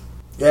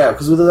 Yeah,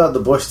 because we lived out in the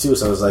bush too,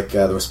 so it was like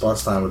the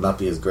response time would not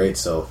be as great.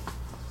 So,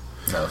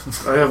 No.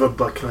 I have a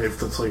buck knife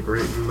that's like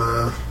right in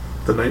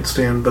the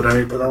nightstand, but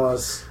I but I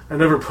was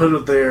never put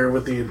it there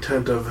with the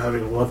intent of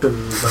having a weapon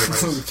by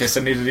my In case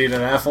I needed to eat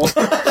an apple.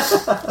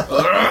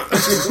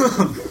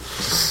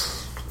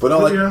 but no,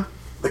 like yeah.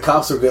 the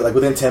cops were good. Like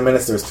within 10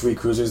 minutes, there was 3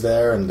 cruisers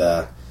there, and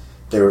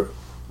they were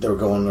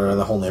going around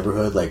the whole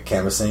neighborhood like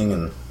canvassing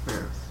and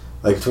Yeah.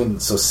 like between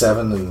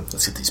 7 and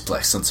Let's get these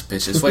black sons of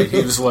bitches. Wait,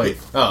 he was white.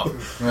 Oh,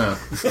 yeah.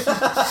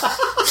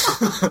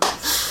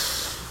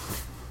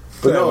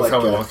 but Yeah, no, we like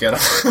probably it won't get him.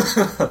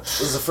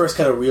 was the first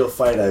kind of real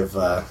fight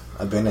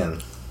I've been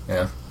in.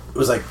 Yeah. It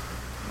was like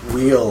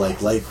real,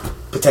 like life,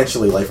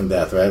 potentially life and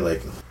death, right?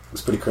 Like it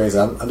was pretty crazy.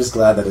 I'm just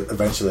glad that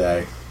eventually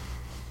I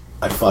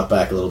fought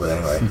back a little bit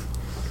anyway.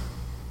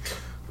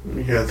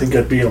 Yeah, I think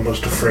I'd be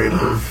almost afraid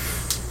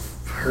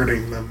of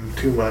hurting them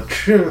too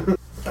much.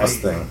 That's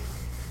the thing.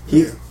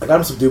 I got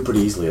him subdued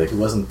pretty easily. Like he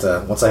wasn't.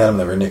 Once I had him in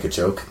the rear naked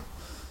choke.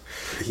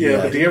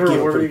 Yeah, but do you ever gave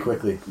it worry? pretty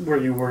quickly? Were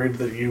you worried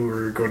that you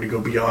were going to go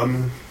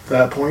beyond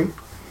that point?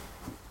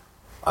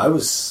 I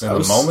was. In I the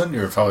was, moment, you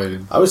were probably...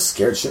 I was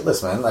scared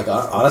shitless, man. Like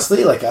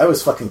honestly, like I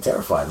was fucking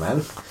terrified,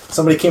 man.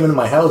 Somebody came into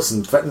my house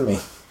and threatened me.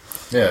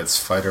 Yeah, it's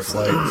fight or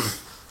flight.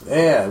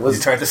 Yeah, it You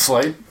was tried to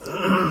flight,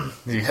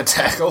 you got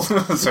tackled,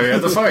 so you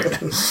had to fight.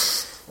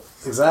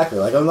 exactly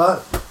like I'm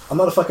not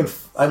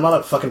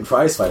a fucking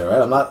prize fighter,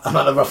 right? I'm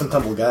not a rough and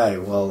tumble guy.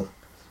 Well,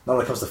 not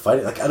when it comes to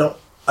fighting. Like I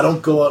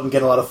don't go out and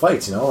get a lot of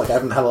fights, you know. Like I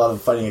haven't had a lot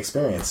of fighting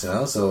experience, you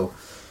know. So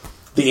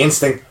the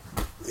instinct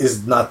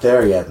is not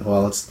there yet.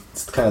 Well, it's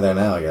kind of there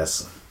now, I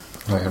guess.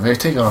 Like, if I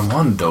take on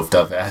one doped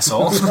up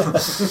asshole.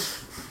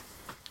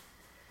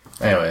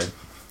 Anyway,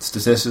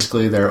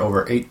 statistically, there are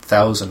over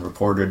 8,000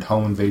 reported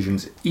home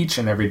invasions each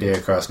and every day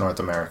across North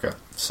America.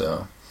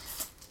 So,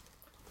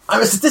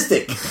 I'm a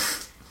statistic.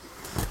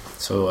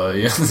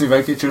 yeah, you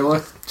might get your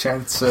luck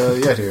chance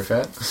yet here,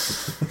 Fat.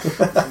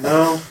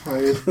 No,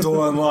 I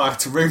Door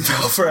unlocked. Ring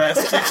bell for ass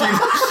kicking.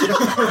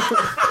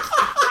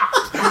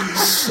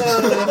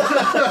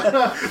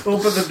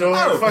 open the door,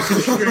 fucking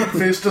straight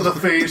face to the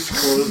face,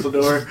 close the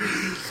door.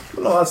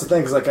 No, that's the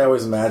thing. Cause like I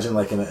always imagine,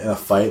 like in a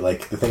fight,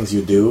 like the things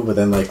you do, but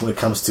then like when it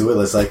comes to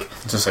it, it's like,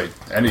 Just like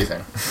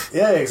anything.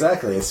 yeah,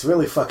 exactly. It's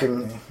really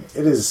fucking.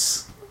 It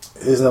is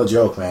no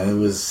joke, man. It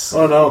was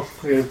Oh no,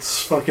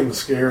 it's fucking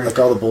scary. like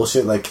all the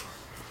bullshit. Like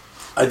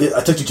I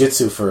took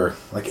jiu-jitsu for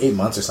like 8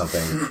 months or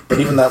something, but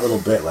even that little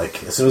bit,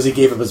 like as soon as he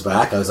gave up his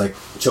back, I was like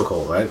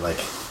chokehold, right? Like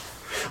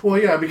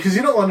Well, yeah, because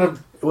you don't want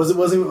to. it wasn't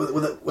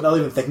without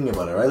even thinking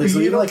about it, right? Like, so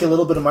You even don't- like a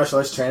little bit of martial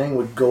arts training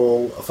would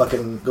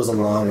goes a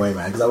long way,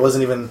 man. Because I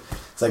wasn't even.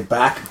 It's like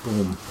back,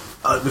 boom.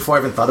 Before I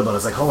even thought about it,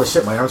 it's like holy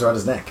shit, my arms are on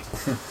his neck.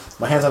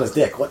 My hand's on his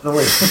dick. What? No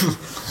way.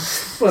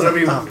 But I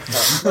mean,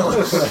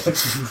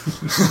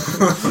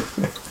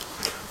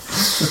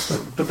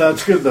 but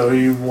that's good though.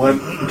 You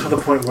went to the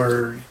point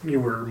where you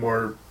were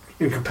more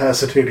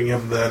incapacitating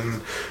him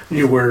than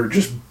you were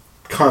just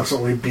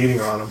constantly beating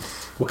on him.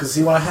 Well, because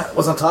when I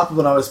was on top of him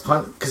when I was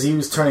because he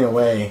was turning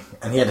away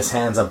and he had his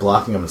hands up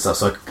blocking him and stuff.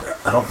 So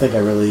I don't think I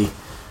really.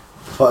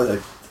 I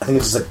think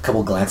it's just a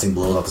couple glancing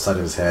blows off the side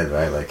of his head,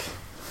 right? Like,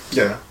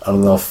 Yeah. I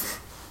don't know if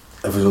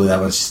it was really that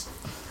much.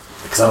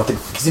 Because I don't think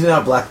he didn't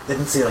have black. They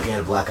didn't say like he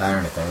had a black eye or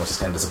anything, which is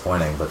kind of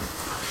disappointing. But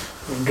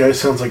The guy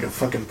sounds like a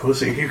fucking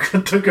pussy. He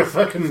took a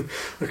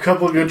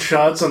couple of good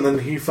shots and then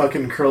he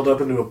fucking curled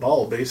up into a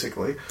ball,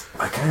 basically.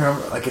 I can't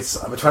remember. Like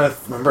I've been trying to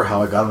remember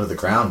how I got him to the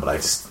ground, but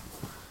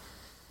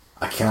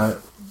I can't.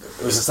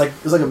 It was like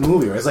a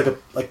movie, right? It's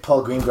like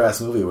Paul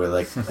Greengrass movie where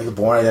like a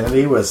Bourne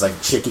Identity, where it's like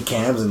shaky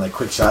cams and like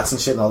quick shots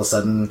and shit, and all of a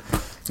sudden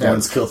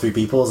one's killed 3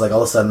 people. It's like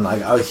all of a sudden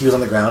he was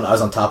on the ground, I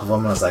was on top of him,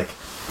 and I was like,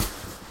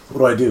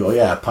 what do? Oh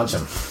yeah, punch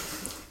him.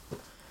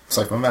 It's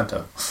like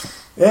Memento.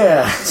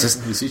 Yeah.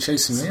 Is he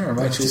chasing me or am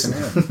I chasing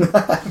him?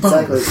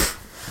 Exactly.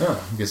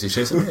 Oh, I guess he's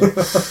chasing me.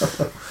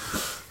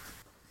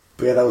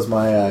 But yeah, that was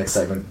my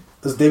excitement.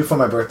 It was the day before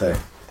my birthday,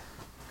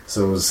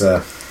 so it was.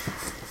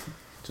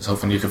 Just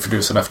hoping you could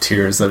produce enough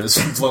tears that his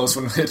blows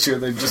wouldn't hit you,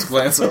 they just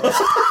glance off.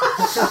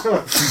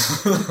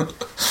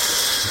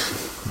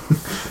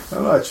 I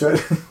don't know. I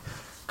tried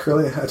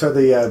curling. I tried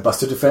the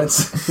Buster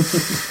defense,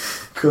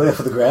 curling up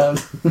on the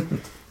ground.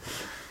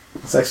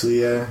 It's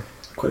actually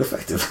quite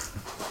effective.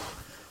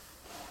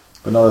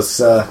 But no,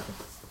 it's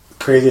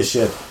crazy as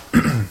shit.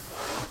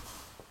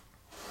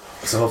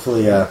 So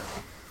hopefully, and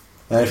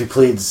if he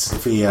pleads,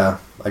 if he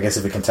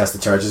can test the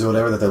charges or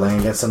whatever that they're laying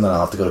against him, then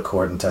I'll have to go to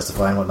court and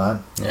testify and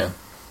whatnot. Yeah.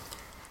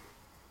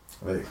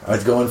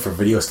 I'd go in for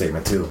video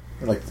statement too,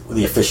 like one of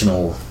the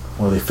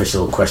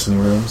official questioning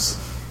rooms.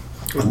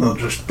 And they'll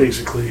just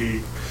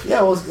basically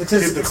Yeah, well, it's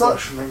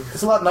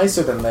a lot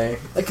nicer than they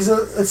like. Cause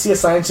let's see, a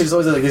science shit is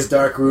always like this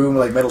dark room,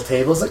 like metal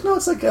tables. Like no,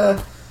 it's like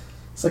a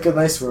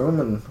nice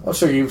room, and I'm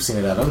sure you've seen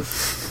it, Adam.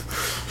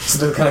 He's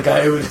the kind of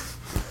guy who would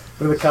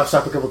go to the cop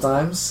shop a couple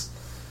times.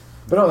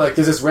 But no, like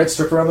there's this red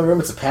strip around the room.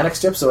 It's a panic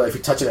strip, so if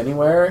you touch it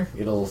anywhere,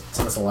 it'll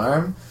send us an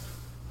alarm.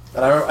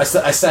 And I remember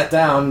I sat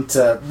down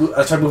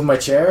I tried moving my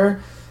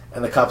chair,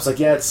 and the cop's like,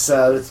 "Yeah, it's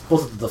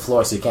bolted to the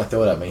floor, so you can't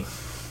throw it at me."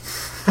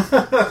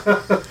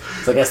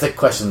 So I guess they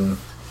question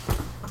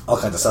all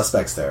kinds of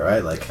suspects there,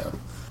 right? Like,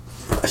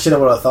 I should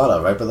have what I thought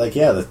of, right? But like,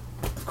 yeah,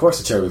 of course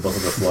the chair would be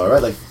bolted to the floor,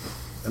 right? Like,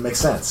 it makes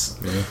sense.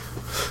 Yeah.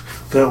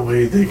 that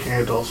way they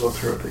can't also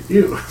throw it at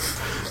you.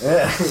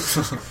 Yeah.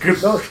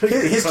 Good. No,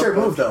 his chair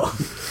moved though.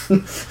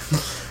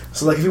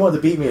 So like, if he wanted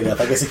to beat me to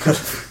death, I guess he could.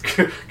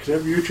 Can I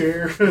have your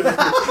chair?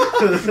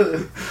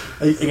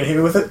 Are you gonna hit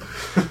me with it?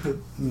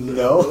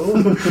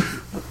 No.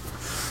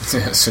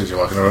 Yeah, as soon as you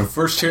walk in the room,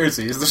 first chair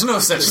sees, there's no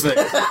such thing.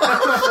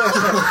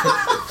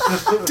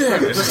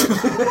 Damn it.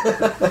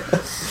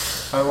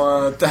 I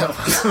want that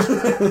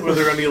one. Were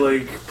there any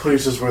like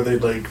places where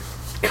they'd like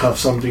cuff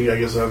somebody, I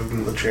guess, other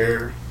than the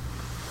chair?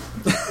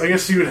 I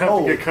guess you would have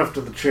to get cuffed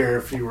to the chair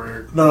if you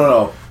were...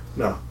 No.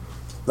 No.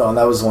 No, and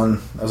that was only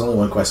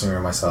one questioning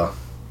room I saw.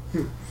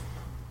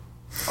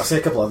 I'll see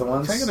a couple other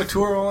ones. Can I get a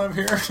tour while I'm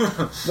here?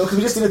 No, because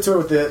we just did a tour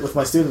with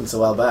my students a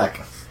while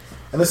back.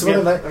 And this Yeah,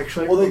 one night,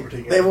 actually, well, I remember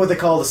taking they have it. what they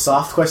call the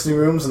soft questioning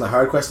rooms and the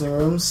hard questioning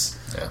rooms.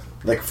 Yeah.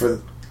 Like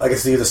I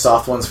guess they do the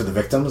soft ones for the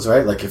victims,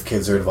 right? Like if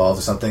kids are involved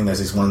or something, there's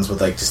these ones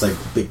with like just like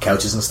big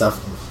couches and stuff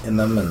in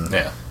them, and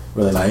Yeah.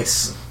 really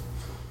nice.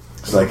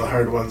 It's So like the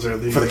hard ones are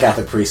the... for the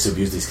Catholic priests who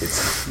abuse these kids.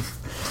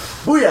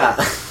 Booyah!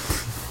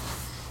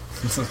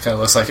 It kind of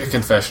looks like a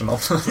confessional.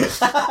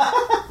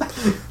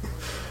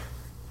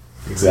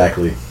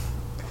 Exactly.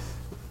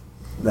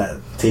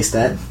 Taste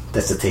that?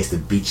 That's the taste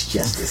of beach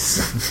justice.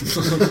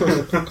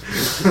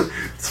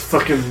 It's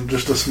fucking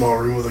just a small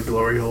room with a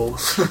glory hole.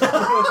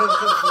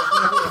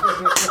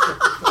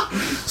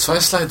 So I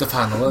slide the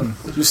panel and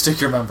you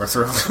stick your member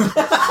through.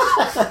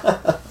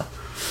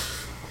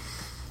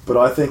 But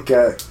I think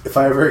if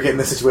I ever get in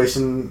a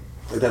situation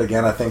like that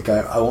again, I think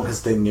I won't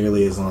hesitate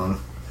nearly as long.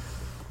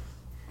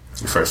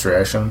 Your first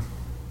reaction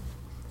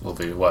will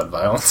be what?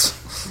 Violence?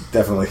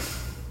 Definitely.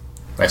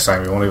 Next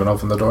time you won't even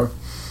open the door?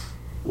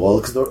 Well,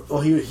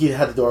 he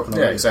had the door open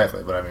already. Yeah,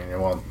 exactly. But I mean, you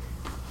won't.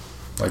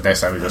 Like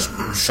next time you just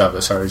shove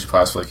as hard as you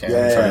possibly can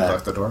and try to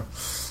block the door.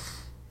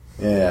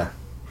 Yeah.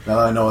 Now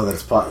that I know that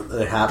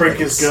that it happened. Break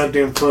his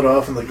goddamn foot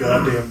off in the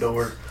goddamn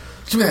door.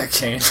 Give me that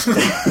cane.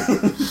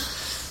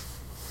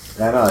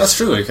 I know. That's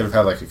true. He could have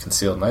had like a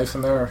concealed knife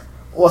in there.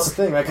 Well, that's the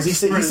thing, right? Because he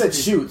said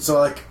shoot, so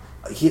like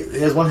he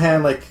has one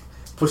hand like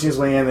pushing his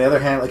way in, the other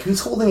hand like he's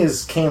holding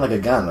his cane like a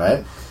gun,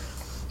 right?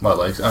 What,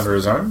 like under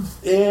his arm?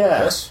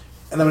 Yeah. Yes.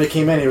 And then when he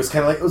came in, he was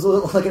kind of like it was a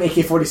little like an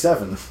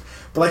AK-47,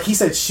 but like he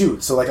said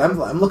shoot, so like I'm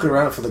looking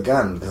around for the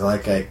gun because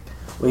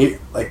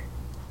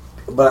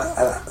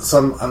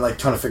so I'm like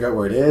trying to figure out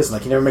where it is, and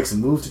like he never makes a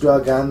move to draw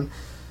a gun,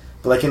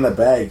 but like in the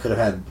bag he could have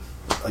had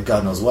like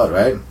God knows what,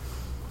 right?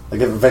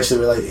 Like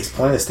eventually we're like he's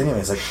pointing this thing at me,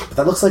 it's like but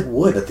that looks like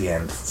wood at the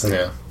end. It's like,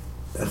 Yeah.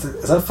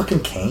 Is that a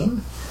fucking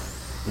cane?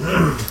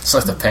 It's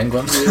like the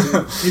penguin.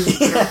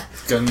 Yeah.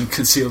 Gun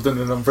concealed in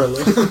an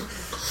umbrella.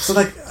 So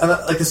like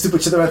the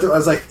stupid shit that went through, I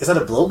was like, is that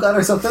a blowgun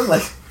or something?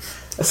 Like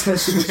that's kind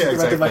of stupid shit that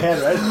went through my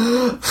head,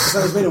 right? Because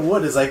I was made of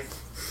wood. Is like,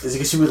 is he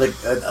gonna shoot me like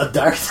a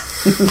dart,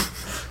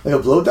 like a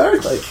blow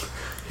dart? Like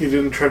He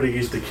didn't try to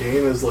use the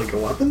cane as like a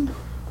weapon.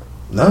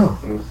 no,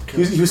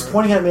 he was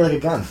pointing at me like a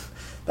gun.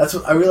 That's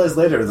what I realized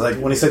later. Like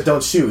when he said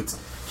 "don't shoot,"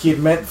 he had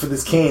meant for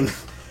this cane.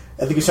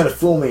 I think he was trying to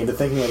fool me into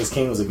thinking that his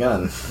cane was a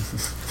gun.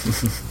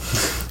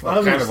 Well,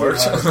 it kind of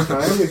works.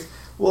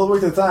 Well, it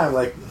worked at the time.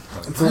 Like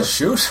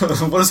Shoot?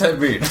 What does that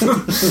mean?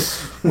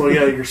 Well,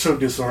 yeah, you're so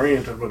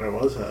disoriented when it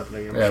was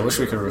happening. Yeah, I wish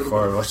we could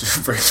record what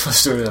your brain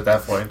was doing at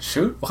that point.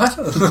 Shoot? What?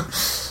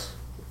 that's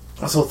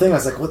the whole thing. I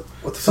was like, what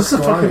the Is fuck's this a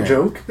going on fucking here?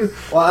 joke?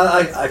 Well,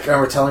 I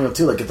remember telling him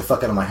too, like, get the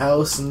fuck out of my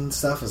house and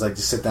stuff. I was like,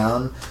 just sit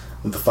down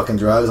with the fucking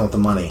drugs and with the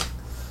money.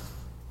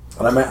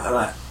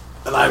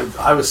 And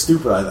I was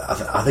stupid.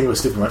 I think it was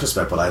stupid in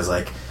retrospect, but I was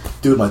like,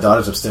 dude, my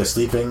daughter's upstairs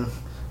sleeping.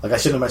 Like, I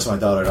shouldn't have mentioned my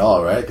daughter at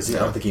all, right? Because I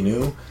don't think he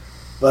knew.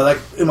 But like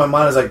in my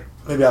mind, I was like,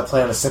 maybe I'll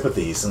play on his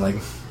sympathies and like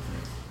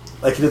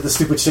he did the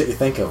stupid shit you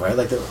think of, right?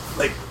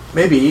 Like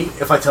maybe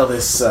if I tell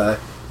this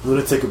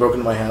lunatic who broke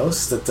into my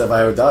house that if I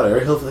have a daughter,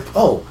 he'll be like,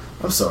 oh,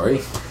 I'm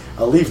sorry,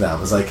 I'll leave now. I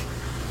was like,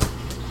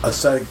 I'll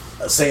try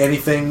to say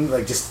anything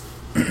like just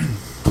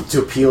to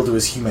appeal to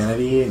his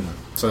humanity. And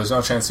So there's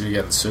no chance of you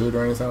getting sued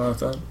or anything like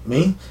that?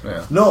 me?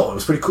 Yeah. No, it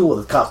was pretty cool.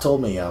 The cop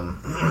told me.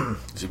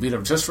 You beat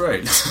him just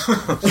right.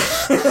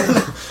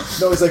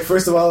 No, it's like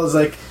first of all, it's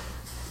like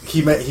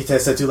he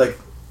said too like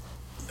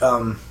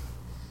like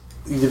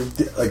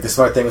the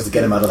smart thing was to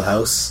get him out of the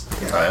house.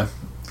 Oh,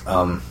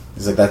 yeah?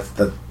 He's like that's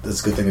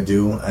a good thing to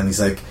do, and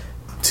he's like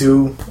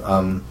 2,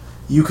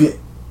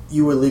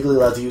 you were legally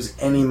allowed to use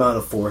any amount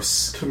of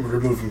force To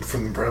remove him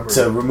from the property.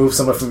 to remove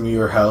someone from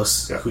your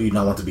house Yeah. who you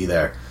not want to be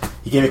there.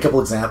 He gave me a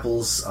couple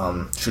examples.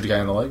 Shoot a guy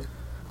in the leg?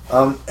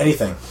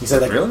 Anything. He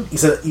said like Really?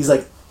 he's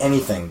like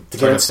anything to Try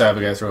get to him. stab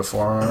a guy through a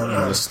forearm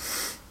and just...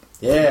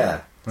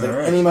 Yeah, like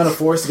Alright. any amount of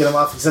force to get him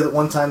off. He said that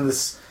one time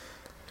this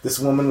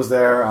woman was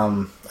there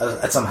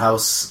at some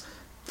house.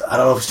 I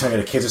don't know if she's trying to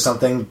get her kids or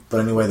something, but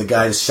anyway, the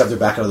guy just shoved her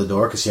back out of the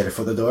door because she had her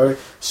foot in the door.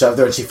 Shoved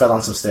her and she fell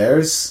on some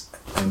stairs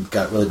and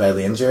got really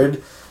badly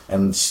injured.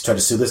 And she tried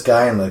to sue this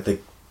guy, and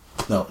like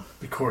no,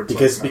 the court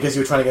because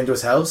you were trying to get into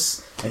his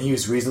house, and he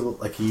used reasonable,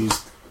 like he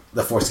used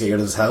the force to get you out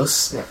of his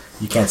house. Yeah.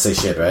 You can't say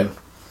shit, right?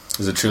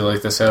 Is it true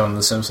like they said on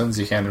The Simpsons?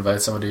 You can't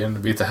invite somebody in to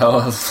beat the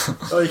hell out of them?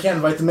 Oh, you can't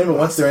invite them in, but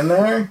once they're in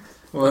there,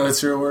 Well,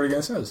 that's your word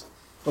against his.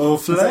 Oh,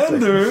 Exactly.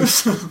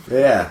 Flanders!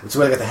 yeah, which is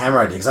where I got the hammer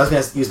idea. Because I was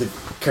going to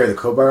use carry the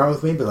crowbar around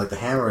with me, but like the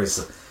hammer is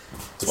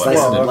it's Well, nice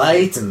well, and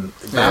light and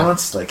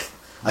balanced. Like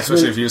I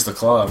Especially could, if you use the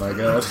claw, my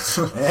god.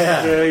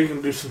 yeah. Yeah, you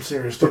can do some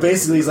serious But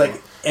basically, he's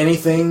like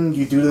anything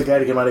you do to the guy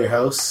to get him out of your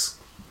house,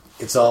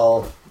 it's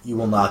all you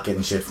will not get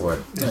in shit for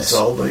it. It's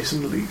all nice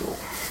and legal.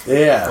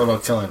 Yeah, What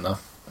about killing, though?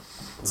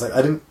 it's like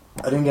I didn't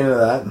get into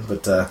that,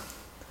 but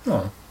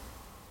Oh.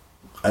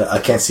 I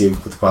can't see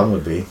what the problem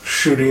would be.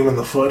 Shooting him in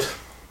the foot.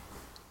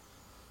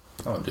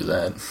 I won't do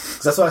that.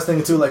 'Cause that's what I was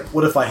thinking too. Like,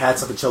 what if I had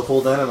something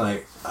chokehold in and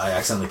I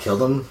accidentally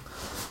killed him?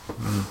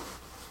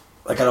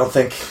 Like, I don't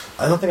think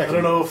I I don't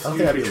know I if don't you'd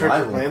think I'd be be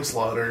charged with liable.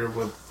 manslaughter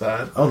with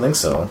that. I don't think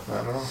so. I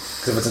don't know.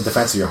 Because if it's in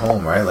defense of your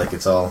home, right? Like,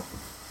 it's all.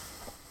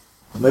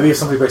 Maybe if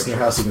somebody breaks in your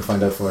house, you can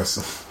find out for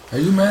us. Are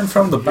you men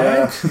from the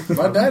Yeah. bank?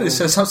 My daddy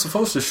says I'm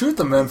supposed to shoot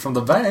the men from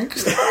the bank.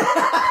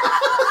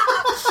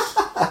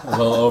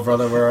 Little old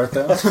brother, where art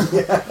thou?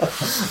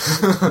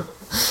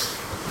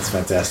 It's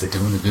fantastic.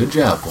 Doing a good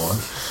job, boy.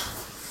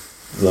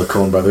 Little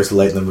Coen Brothers,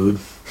 lighten the mood.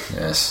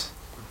 Yes.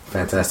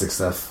 Fantastic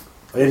stuff.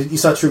 You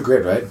saw True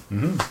Grit, right?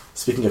 Mm-hmm.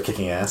 Speaking of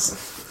kicking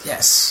ass,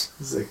 Yes.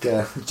 it's like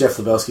Jeff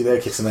Lebowski there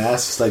kicks some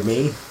ass, just like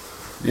me.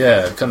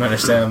 Yeah, couldn't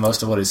understand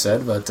most of what he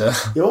said, but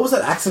Yeah, what was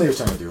that accent he was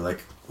trying to do?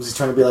 Like, was he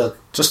trying to be like?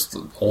 just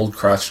old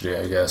crotchety,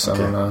 I guess. I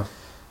Okay. don't know.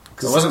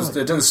 It wasn't.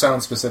 It didn't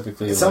sound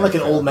specifically. It sounded like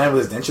an old man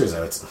with his dentures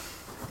out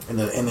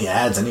in the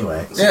ads,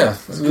 anyway. Yeah,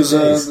 It's it good was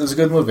days. a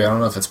good movie. I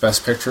don't know if it's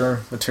best picture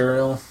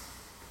material.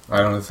 I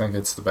don't think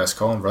it's the best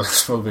Coen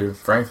Brothers movie,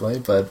 frankly,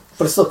 but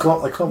But it's still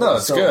Coen. no,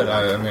 it's good.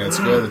 I mean, it's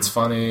good. It's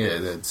funny.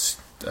 It's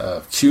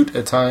cute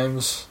at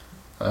times.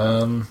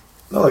 No,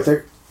 like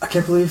I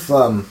can't believe.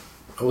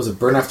 What was it?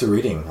 Burn After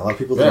Reading. A lot of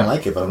people didn't Yeah.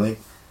 like it, but I'm like,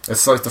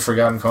 It's like the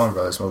Forgotten Coen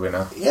Brothers movie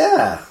now.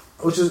 yeah.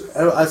 Which is,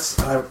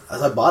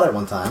 I bought it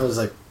one time. It was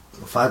like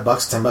 $5,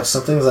 $10,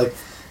 something. It was like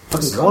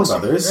fucking It's Coen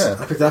awesome. Brothers. Yeah.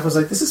 I picked it up. I was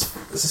like, this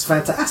is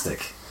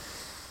fantastic.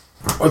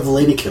 Or The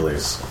Lady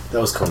Killers.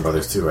 That was Coen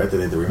Brothers too, right? They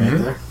did the remake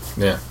Mhm. there.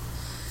 Yeah.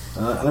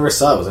 I never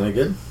saw it. Was it any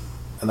good?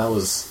 And that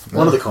was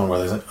one of the Coen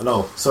Brothers.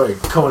 No, sorry,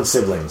 Coen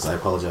siblings. I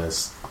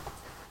apologize.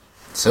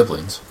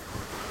 Siblings.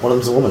 One of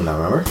them's a woman now.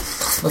 Remember?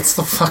 That's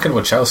the fucking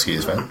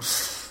Wachowskis, man.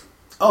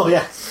 Oh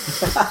yeah,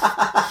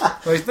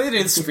 Like, they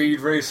did Speed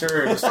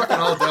Racer. It's fucking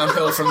all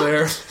downhill from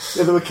there.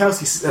 yeah. The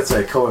Wachowskis. That's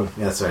right. Coen.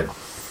 Yeah, that's right.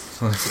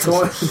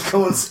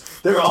 Coen's.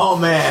 They're all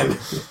man.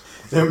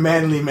 They're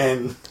manly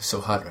men.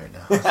 So hot right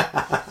now.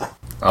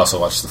 I also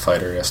watched The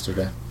Fighter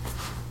yesterday.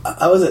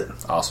 How was it?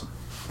 Awesome.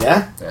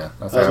 Yeah? Yeah. I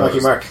That was thought Marky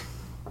Mark.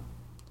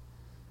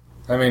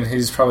 I mean,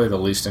 he's probably the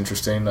least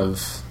interesting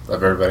of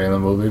everybody in the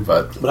movie,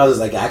 but But how was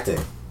like acting?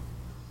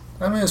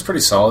 I mean, it's pretty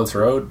solid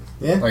throughout.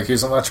 Yeah? Like,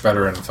 he's much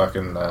better in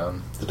fucking...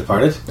 The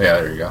Departed? yeah,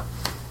 there you go.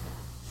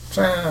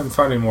 So, I'm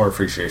finding more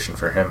appreciation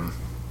for him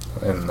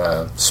in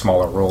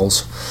smaller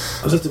roles.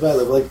 It was not too bad.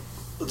 Like,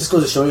 it just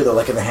goes to show you, though,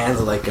 like, in the hands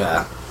of, like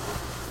a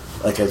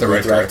The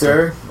right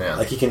director, yeah.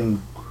 like, he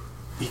can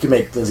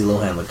make Lindsay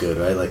Lohan look good,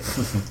 right? Like,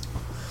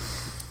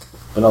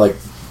 but not like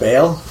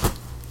Bale.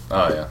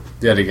 Oh, yeah.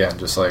 Yet again,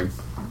 just, like,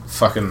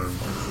 fucking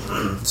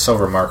so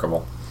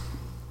remarkable.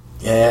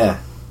 Yeah.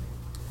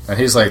 And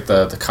he's, like,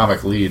 the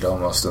comic lead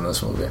almost in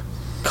this movie.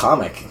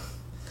 Comic. I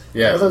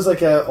Yeah, thought it was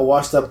like a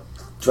washed-up,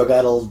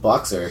 drug-addled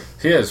boxer.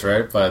 he is,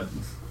 right? But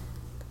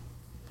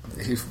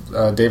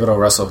David O.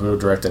 Russell, who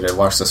directed it,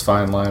 watched this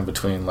fine line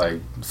between,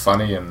 like,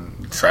 funny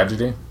and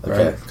tragedy, right?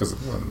 Okay. Because,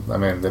 I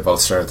mean, they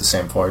both start at the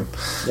same point.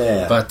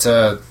 Yeah. But,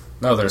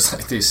 no, there's,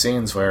 like, these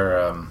scenes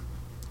where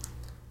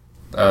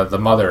the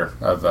mother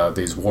of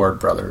these Ward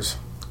brothers,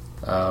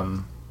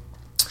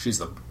 she's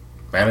the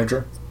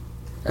manager.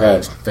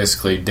 And Right.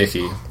 basically,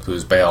 Dickie,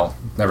 who's Bale,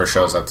 never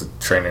shows up to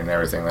training and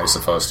everything that he's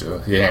supposed to.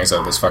 He hangs out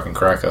at this fucking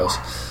crack house.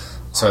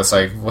 So it's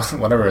like,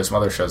 whenever his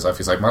mother shows up,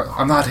 he's like,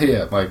 I'm not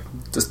here. Like,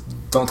 just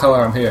don't tell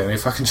her I'm here. And he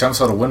fucking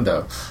jumps out a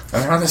window.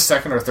 And they're on the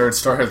second or third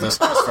story of this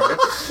house, right?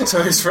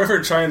 So he's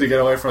forever trying to get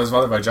away from his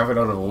mother by jumping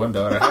out of a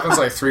window. And it happens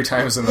like 3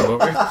 times in the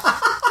movie.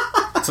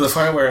 To the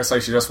point where it's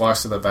like she just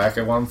walks to the back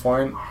at one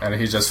point, and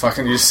he just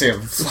fucking, you just see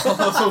him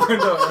fall out the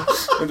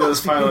window into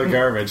this pile of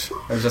garbage.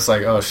 And it's just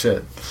like, oh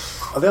shit.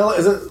 Are they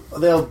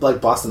all like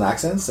Boston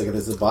accents? Like,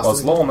 is it Boston? Well,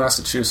 it's Lowell,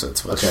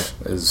 Massachusetts, which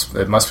Okay.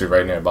 it must be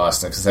right near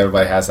Boston, because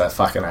everybody has that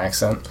fucking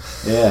accent.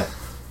 Yeah.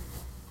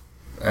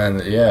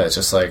 And yeah, it's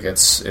just like,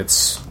 it's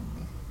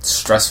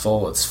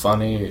stressful, it's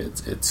funny,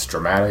 it's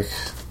dramatic,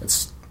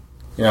 it's,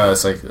 you know,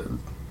 it's like,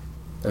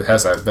 it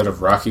has that bit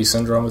of Rocky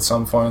syndrome at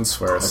some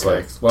points, where it's Okay.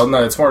 like, well,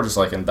 no, it's more just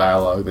like in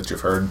dialogue that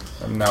you've heard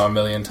now a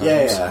million times.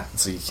 Yeah.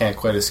 So you can't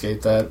quite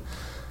escape that.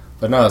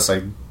 But no, it's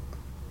like,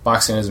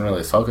 boxing isn't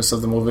really the focus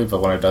of the movie,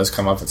 but when it does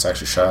come up, it's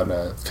actually shot in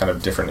a kind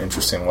of different,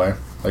 interesting way.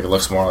 Like, it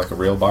looks more like a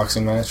real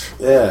boxing match.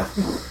 Yeah.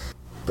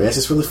 But it's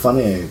just really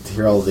funny to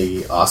hear all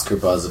the Oscar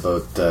buzz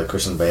about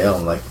Christian Bale,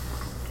 and like,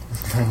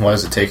 Why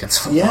is it taking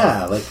so long?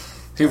 yeah, like,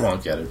 He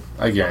won't get it.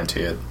 I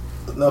guarantee it.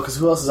 no, because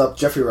who else is up?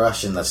 Jeffrey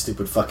Rush in that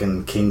stupid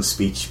fucking King's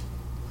Speech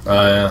Oh,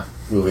 yeah.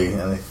 movie,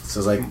 and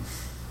so it's like,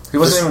 He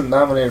wasn't even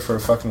nominated for a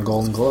fucking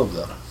Golden Globe,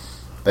 though.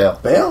 Bale.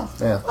 Bale?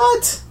 Yeah.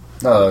 What?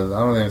 No, I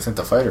don't even think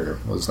The Fighter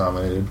was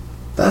nominated.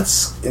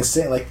 That's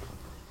insane. Like,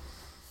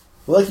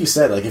 well, like you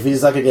said, like if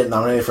he's not gonna get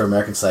nominated for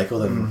American Psycho,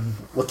 then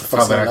what the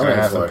fuck's Probably he not gonna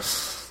nominated happen.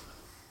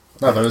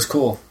 for? No, but it was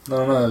cool.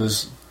 No,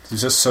 he's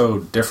just so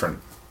different,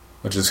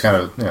 which is kind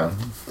of, you know,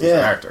 he's an Yeah.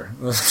 actor.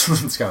 It's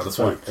kind of the That's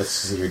right. point.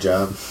 That's just your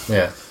job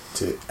Yeah.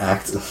 to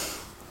act.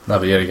 No,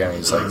 but yet again,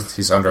 he's like,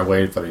 he's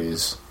underweight, but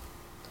he's,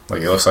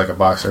 like, he looks like a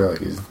boxer. Like,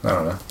 he's, I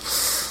don't know.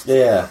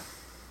 Yeah,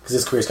 because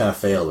his career's kind of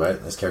failed, right?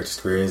 His character's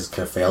career has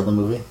kind of failed in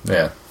the movie.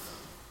 Yeah.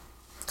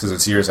 Because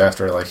it's years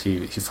after, like,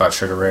 he fought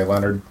Sugar Ray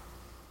Leonard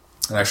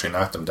and actually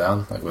knocked him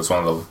down. Like, was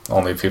one of the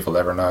only people to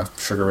ever knock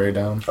Sugar Ray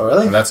down. Oh,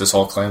 really? And that's his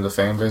whole claim to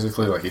fame,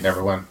 basically. Like, he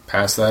never went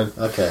past that.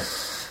 Okay.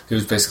 He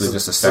was basically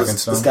just a So stepping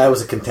stone. This guy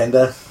was a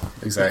contender.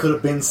 He Exactly. could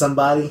have been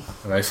somebody.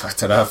 And they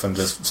fucked it up and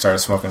just started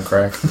smoking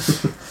crack.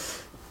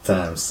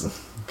 Times.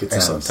 Good times.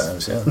 Excellent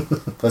times, yeah.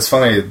 But it's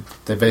funny,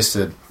 they based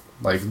it,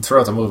 like,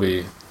 throughout the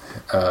movie,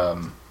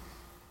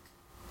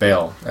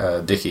 Bale,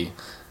 Dickie,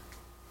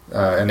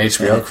 an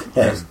HBO,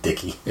 Yeah,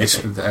 Dickie.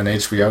 an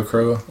HBO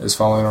crew is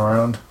following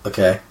around,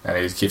 Okay. and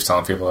he keeps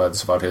telling people that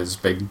it's about his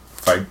big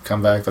fight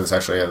comeback, but it's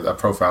actually a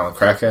profile on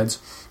crackheads.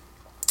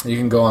 You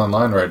can go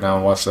online right now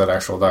and watch that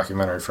actual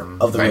documentary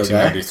from Of the real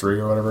guy? 1993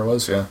 or whatever it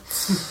was, yeah.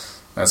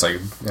 That's like,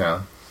 you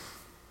know,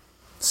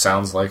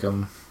 sounds like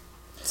him,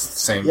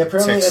 same Yeah,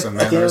 apparently ticks and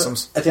at the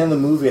mannerisms. end of the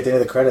movie, at the end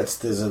of the credits,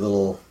 there's a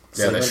little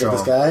Yeah, they segment show of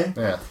this him.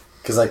 guy. Yeah.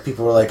 Because, like,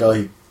 people were like,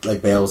 oh,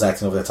 like, Bale was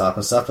acting over the top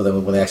and stuff, but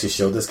then when they actually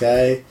showed this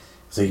guy,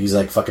 so he used,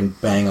 like, fucking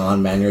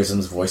bang-on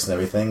mannerisms, voice and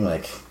everything,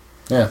 like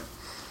Yeah.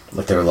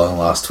 they were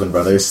long-lost twin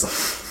brothers.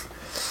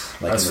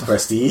 Like That's in The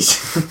Prestige.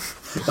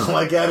 Oh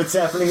my god, it's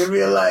happening in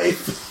real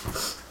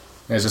life!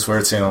 Yeah, it's just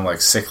weird seeing him,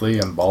 like, sickly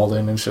and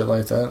balding and shit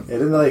like that. Yeah,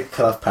 didn't they, like,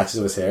 cut off patches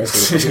of his hair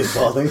so he was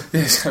balding?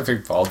 Yeah, he's got a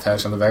big bald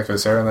patch on the back of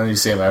his hair, and then you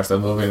see him after the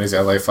movie, and he's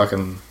got, like,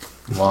 fucking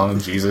long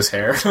Jesus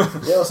hair.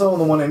 Yeah, I saw him in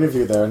the one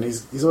interview there, and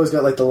he's always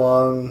got, like, the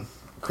long,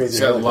 crazy He's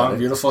hair. got like long, that.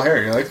 beautiful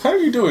hair. You're like, how are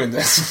you doing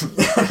this?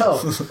 I know.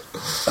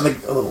 And,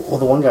 like, well,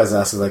 the one guy's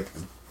asking, like,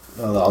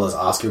 all this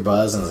Oscar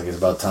buzz, and it's like, it's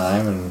about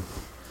time,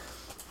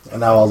 and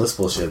now all this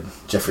bullshit.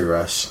 Jeffrey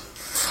Rush.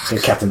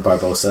 And Captain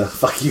Barbosa.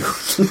 Fuck you.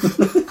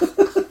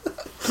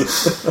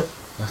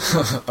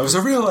 I was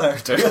a real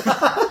actor.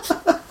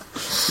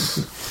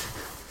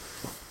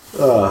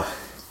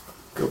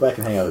 Go back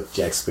and hang out with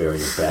Jack Sparrow,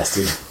 you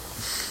bastard.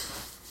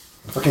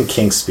 Fucking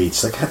King's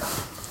Speech. Like,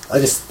 I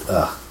just,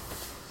 Have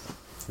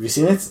you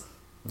seen it?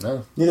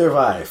 No. Neither have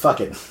I.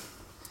 Fuck it.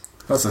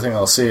 That's the thing,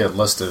 I'll see it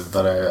listed,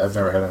 but I've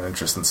never had an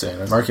interest in seeing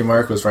it. Marky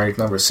Mark was ranked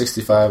number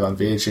 65 on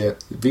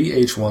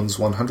VH1's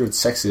 100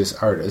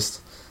 Sexiest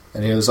Artists,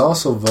 and he was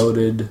also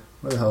voted...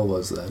 What the hell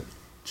was that?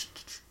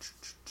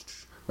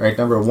 Ranked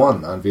number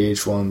 1 on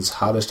VH1's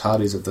Hottest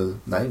Hotties of the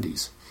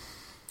 90s.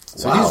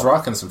 So Wow. he's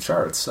rocking some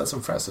charts. That's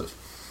impressive.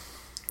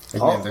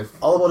 All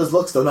about his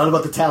looks, though, not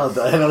about the talent.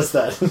 I noticed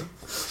that.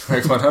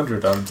 Ranked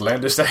 100 on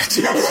Blandish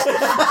Actors.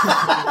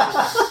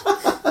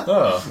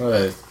 Oh,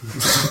 right.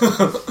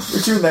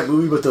 You're doing that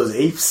movie with those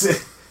apes?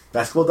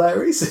 Basketball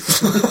Diaries?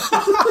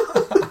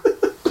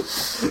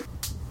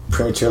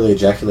 Prematurely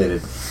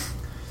ejaculated.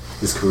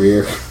 His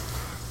career.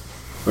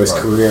 Or his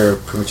career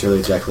prematurely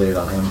ejaculated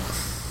on him.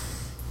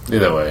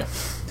 Either way.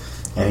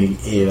 And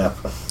he ate it up.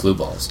 Blue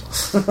balls.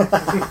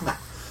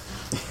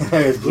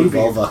 His blue Blue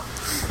bean. vulva.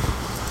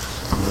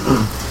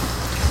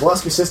 Well,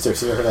 ask your sister,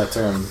 see if you heard that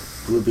term.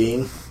 Blue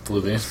bean.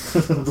 Blue bean.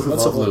 Blue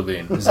What's a vulva. blue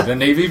bean? Is it a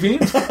navy bean?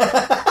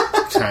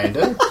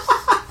 Kinda.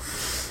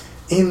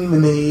 In the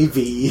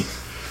Navy.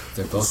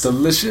 They're both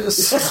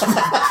delicious.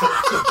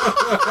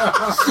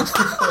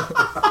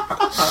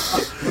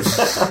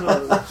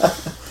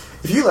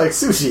 If you like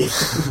sushi.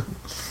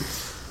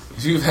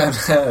 If you haven't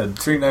had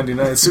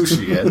 $3.99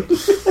 sushi yet,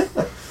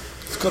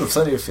 it's got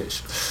plenty of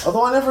fish.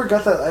 Although I never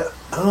got that.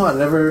 I don't know, I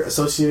never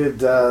associated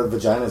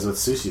vaginas with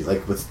sushi.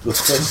 Like with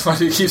fish. Why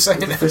do you keep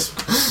saying it? Fish.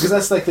 Because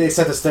that's like they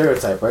set the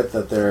stereotype, right?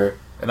 That they're...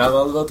 And I'm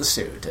all about the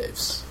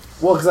stereotypes.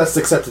 Well, because that's the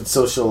accepted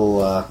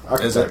social Is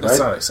archetype, it? It's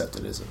right? not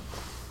accepted, is it?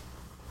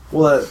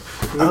 Well,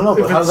 I don't know,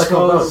 but how does that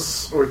come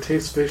about? Or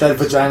tastes fishy. That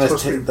vagina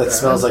it's supposed to be that bad.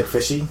 smells like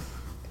fishy?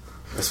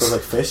 It smells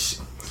like fish?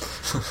 Or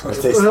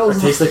What the hell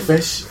is tastes like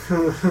fish? I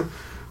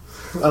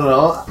don't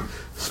know.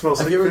 Smells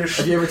Have like you ever, fish.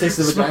 have you ever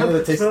tasted a vagina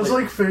that tastes smells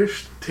like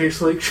fish,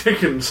 tastes like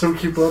chicken, so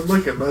keep on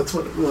licking. That's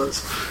what it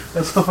was.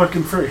 That's the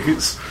fucking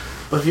phrase.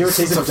 But have you ever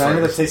tasted a It's a vagina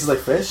that phrase. tastes like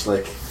fish?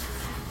 Like,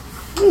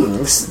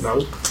 this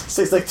Nope.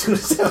 tastes like tuna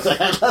sandwich I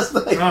had last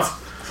night. Ah,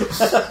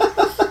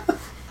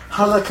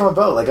 How did that come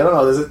about? Like, I don't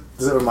know.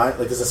 Does it remind?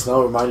 Like, does the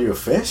smell remind you of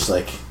fish?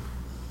 Like,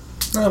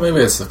 No, maybe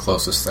it's the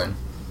closest thing.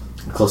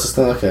 the closest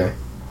thing. Okay.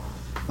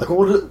 Like,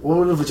 what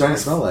would a vagina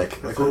smell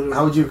like? Like,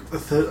 how would you? I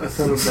thought a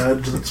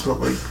vag that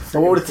smelled like.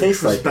 Well, what would it fish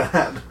taste was like?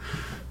 Bad.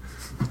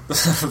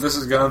 This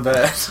has gone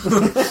bad.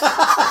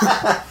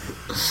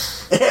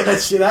 Yeah,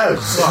 that shit out.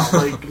 Well,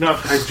 like not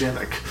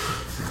hygienic.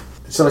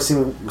 It always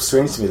seemed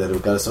strange to me that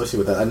it got associated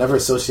with that. I never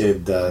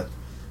associated the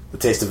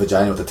taste of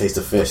vagina with the taste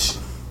of fish.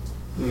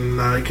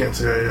 No, I can't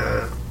say.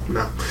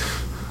 No.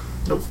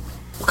 Nope.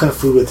 What kind of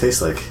food would it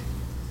taste like?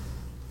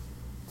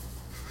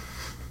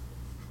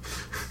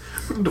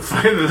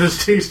 Define it as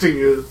tasting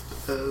it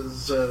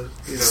as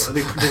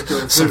any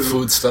particular Some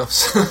food.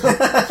 foodstuffs.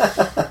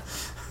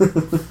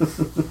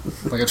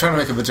 Like, I'm trying to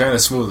make a vagina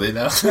smoothie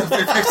now.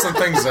 We pick some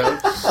things out.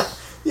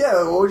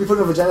 Yeah, what would you put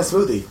in a vagina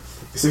smoothie?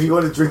 So if you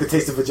want to drink the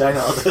taste of vagina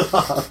all day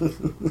long.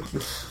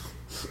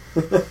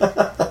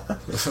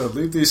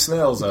 Leave these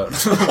snails out.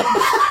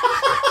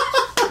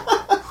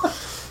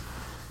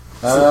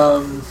 I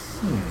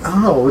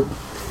don't know. Would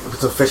put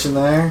some fish in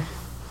there?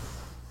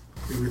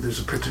 Maybe there's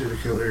a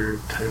particular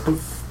type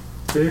of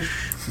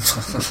fish.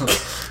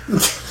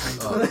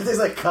 It tastes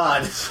like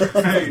cod.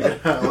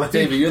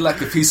 Baby, you're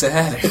like a piece of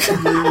haddock.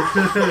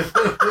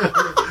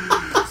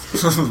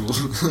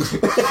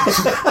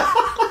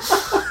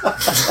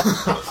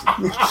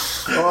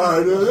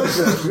 Oh, no, that's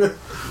good.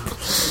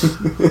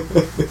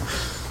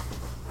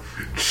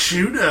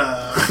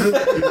 Tuna.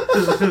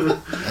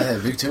 Hey,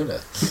 big tuna.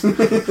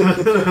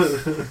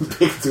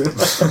 Big tuna.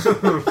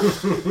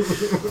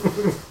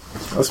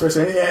 I was first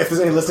saying, yeah, if there's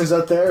any listeners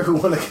out there who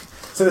want to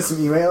send us some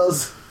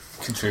emails.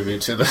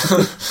 Contribute to the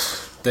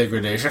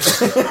degradation.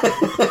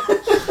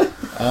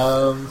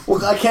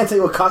 Well, I can't tell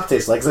you what cock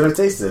tastes like because I never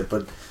tasted it,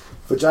 but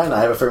vagina,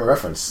 I have a frame of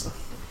reference.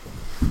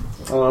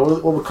 I don't know,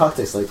 what would cock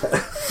taste like?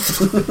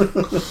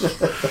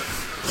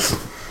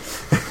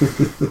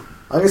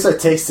 I'm going to start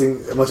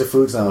tasting a bunch of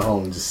foods now at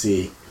home and just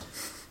see.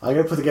 I'm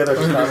going to put together a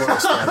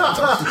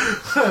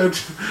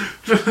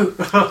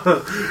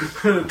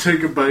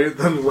Take a bite,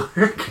 then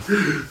lick.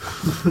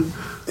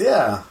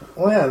 Yeah.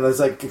 Well, yeah, and there's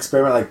like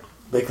experiment, like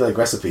make like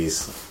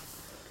recipes.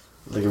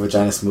 Like a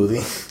vagina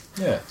smoothie.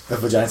 Yeah. A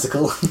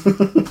vaginicle.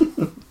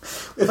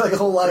 It's like a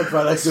whole line of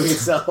products that we can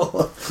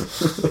sell.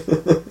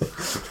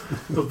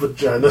 The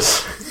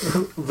vaginas.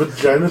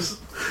 Vaginas?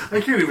 I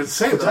can't even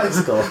say that.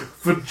 Vaginicle.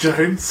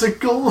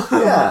 Vaginicle?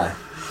 Yeah.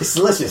 It's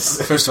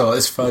delicious. First of all,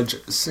 it's fudge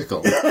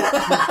sickle.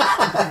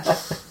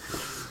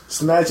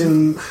 Just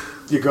imagine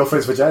your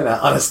girlfriend's vagina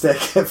on a stick,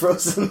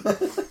 frozen.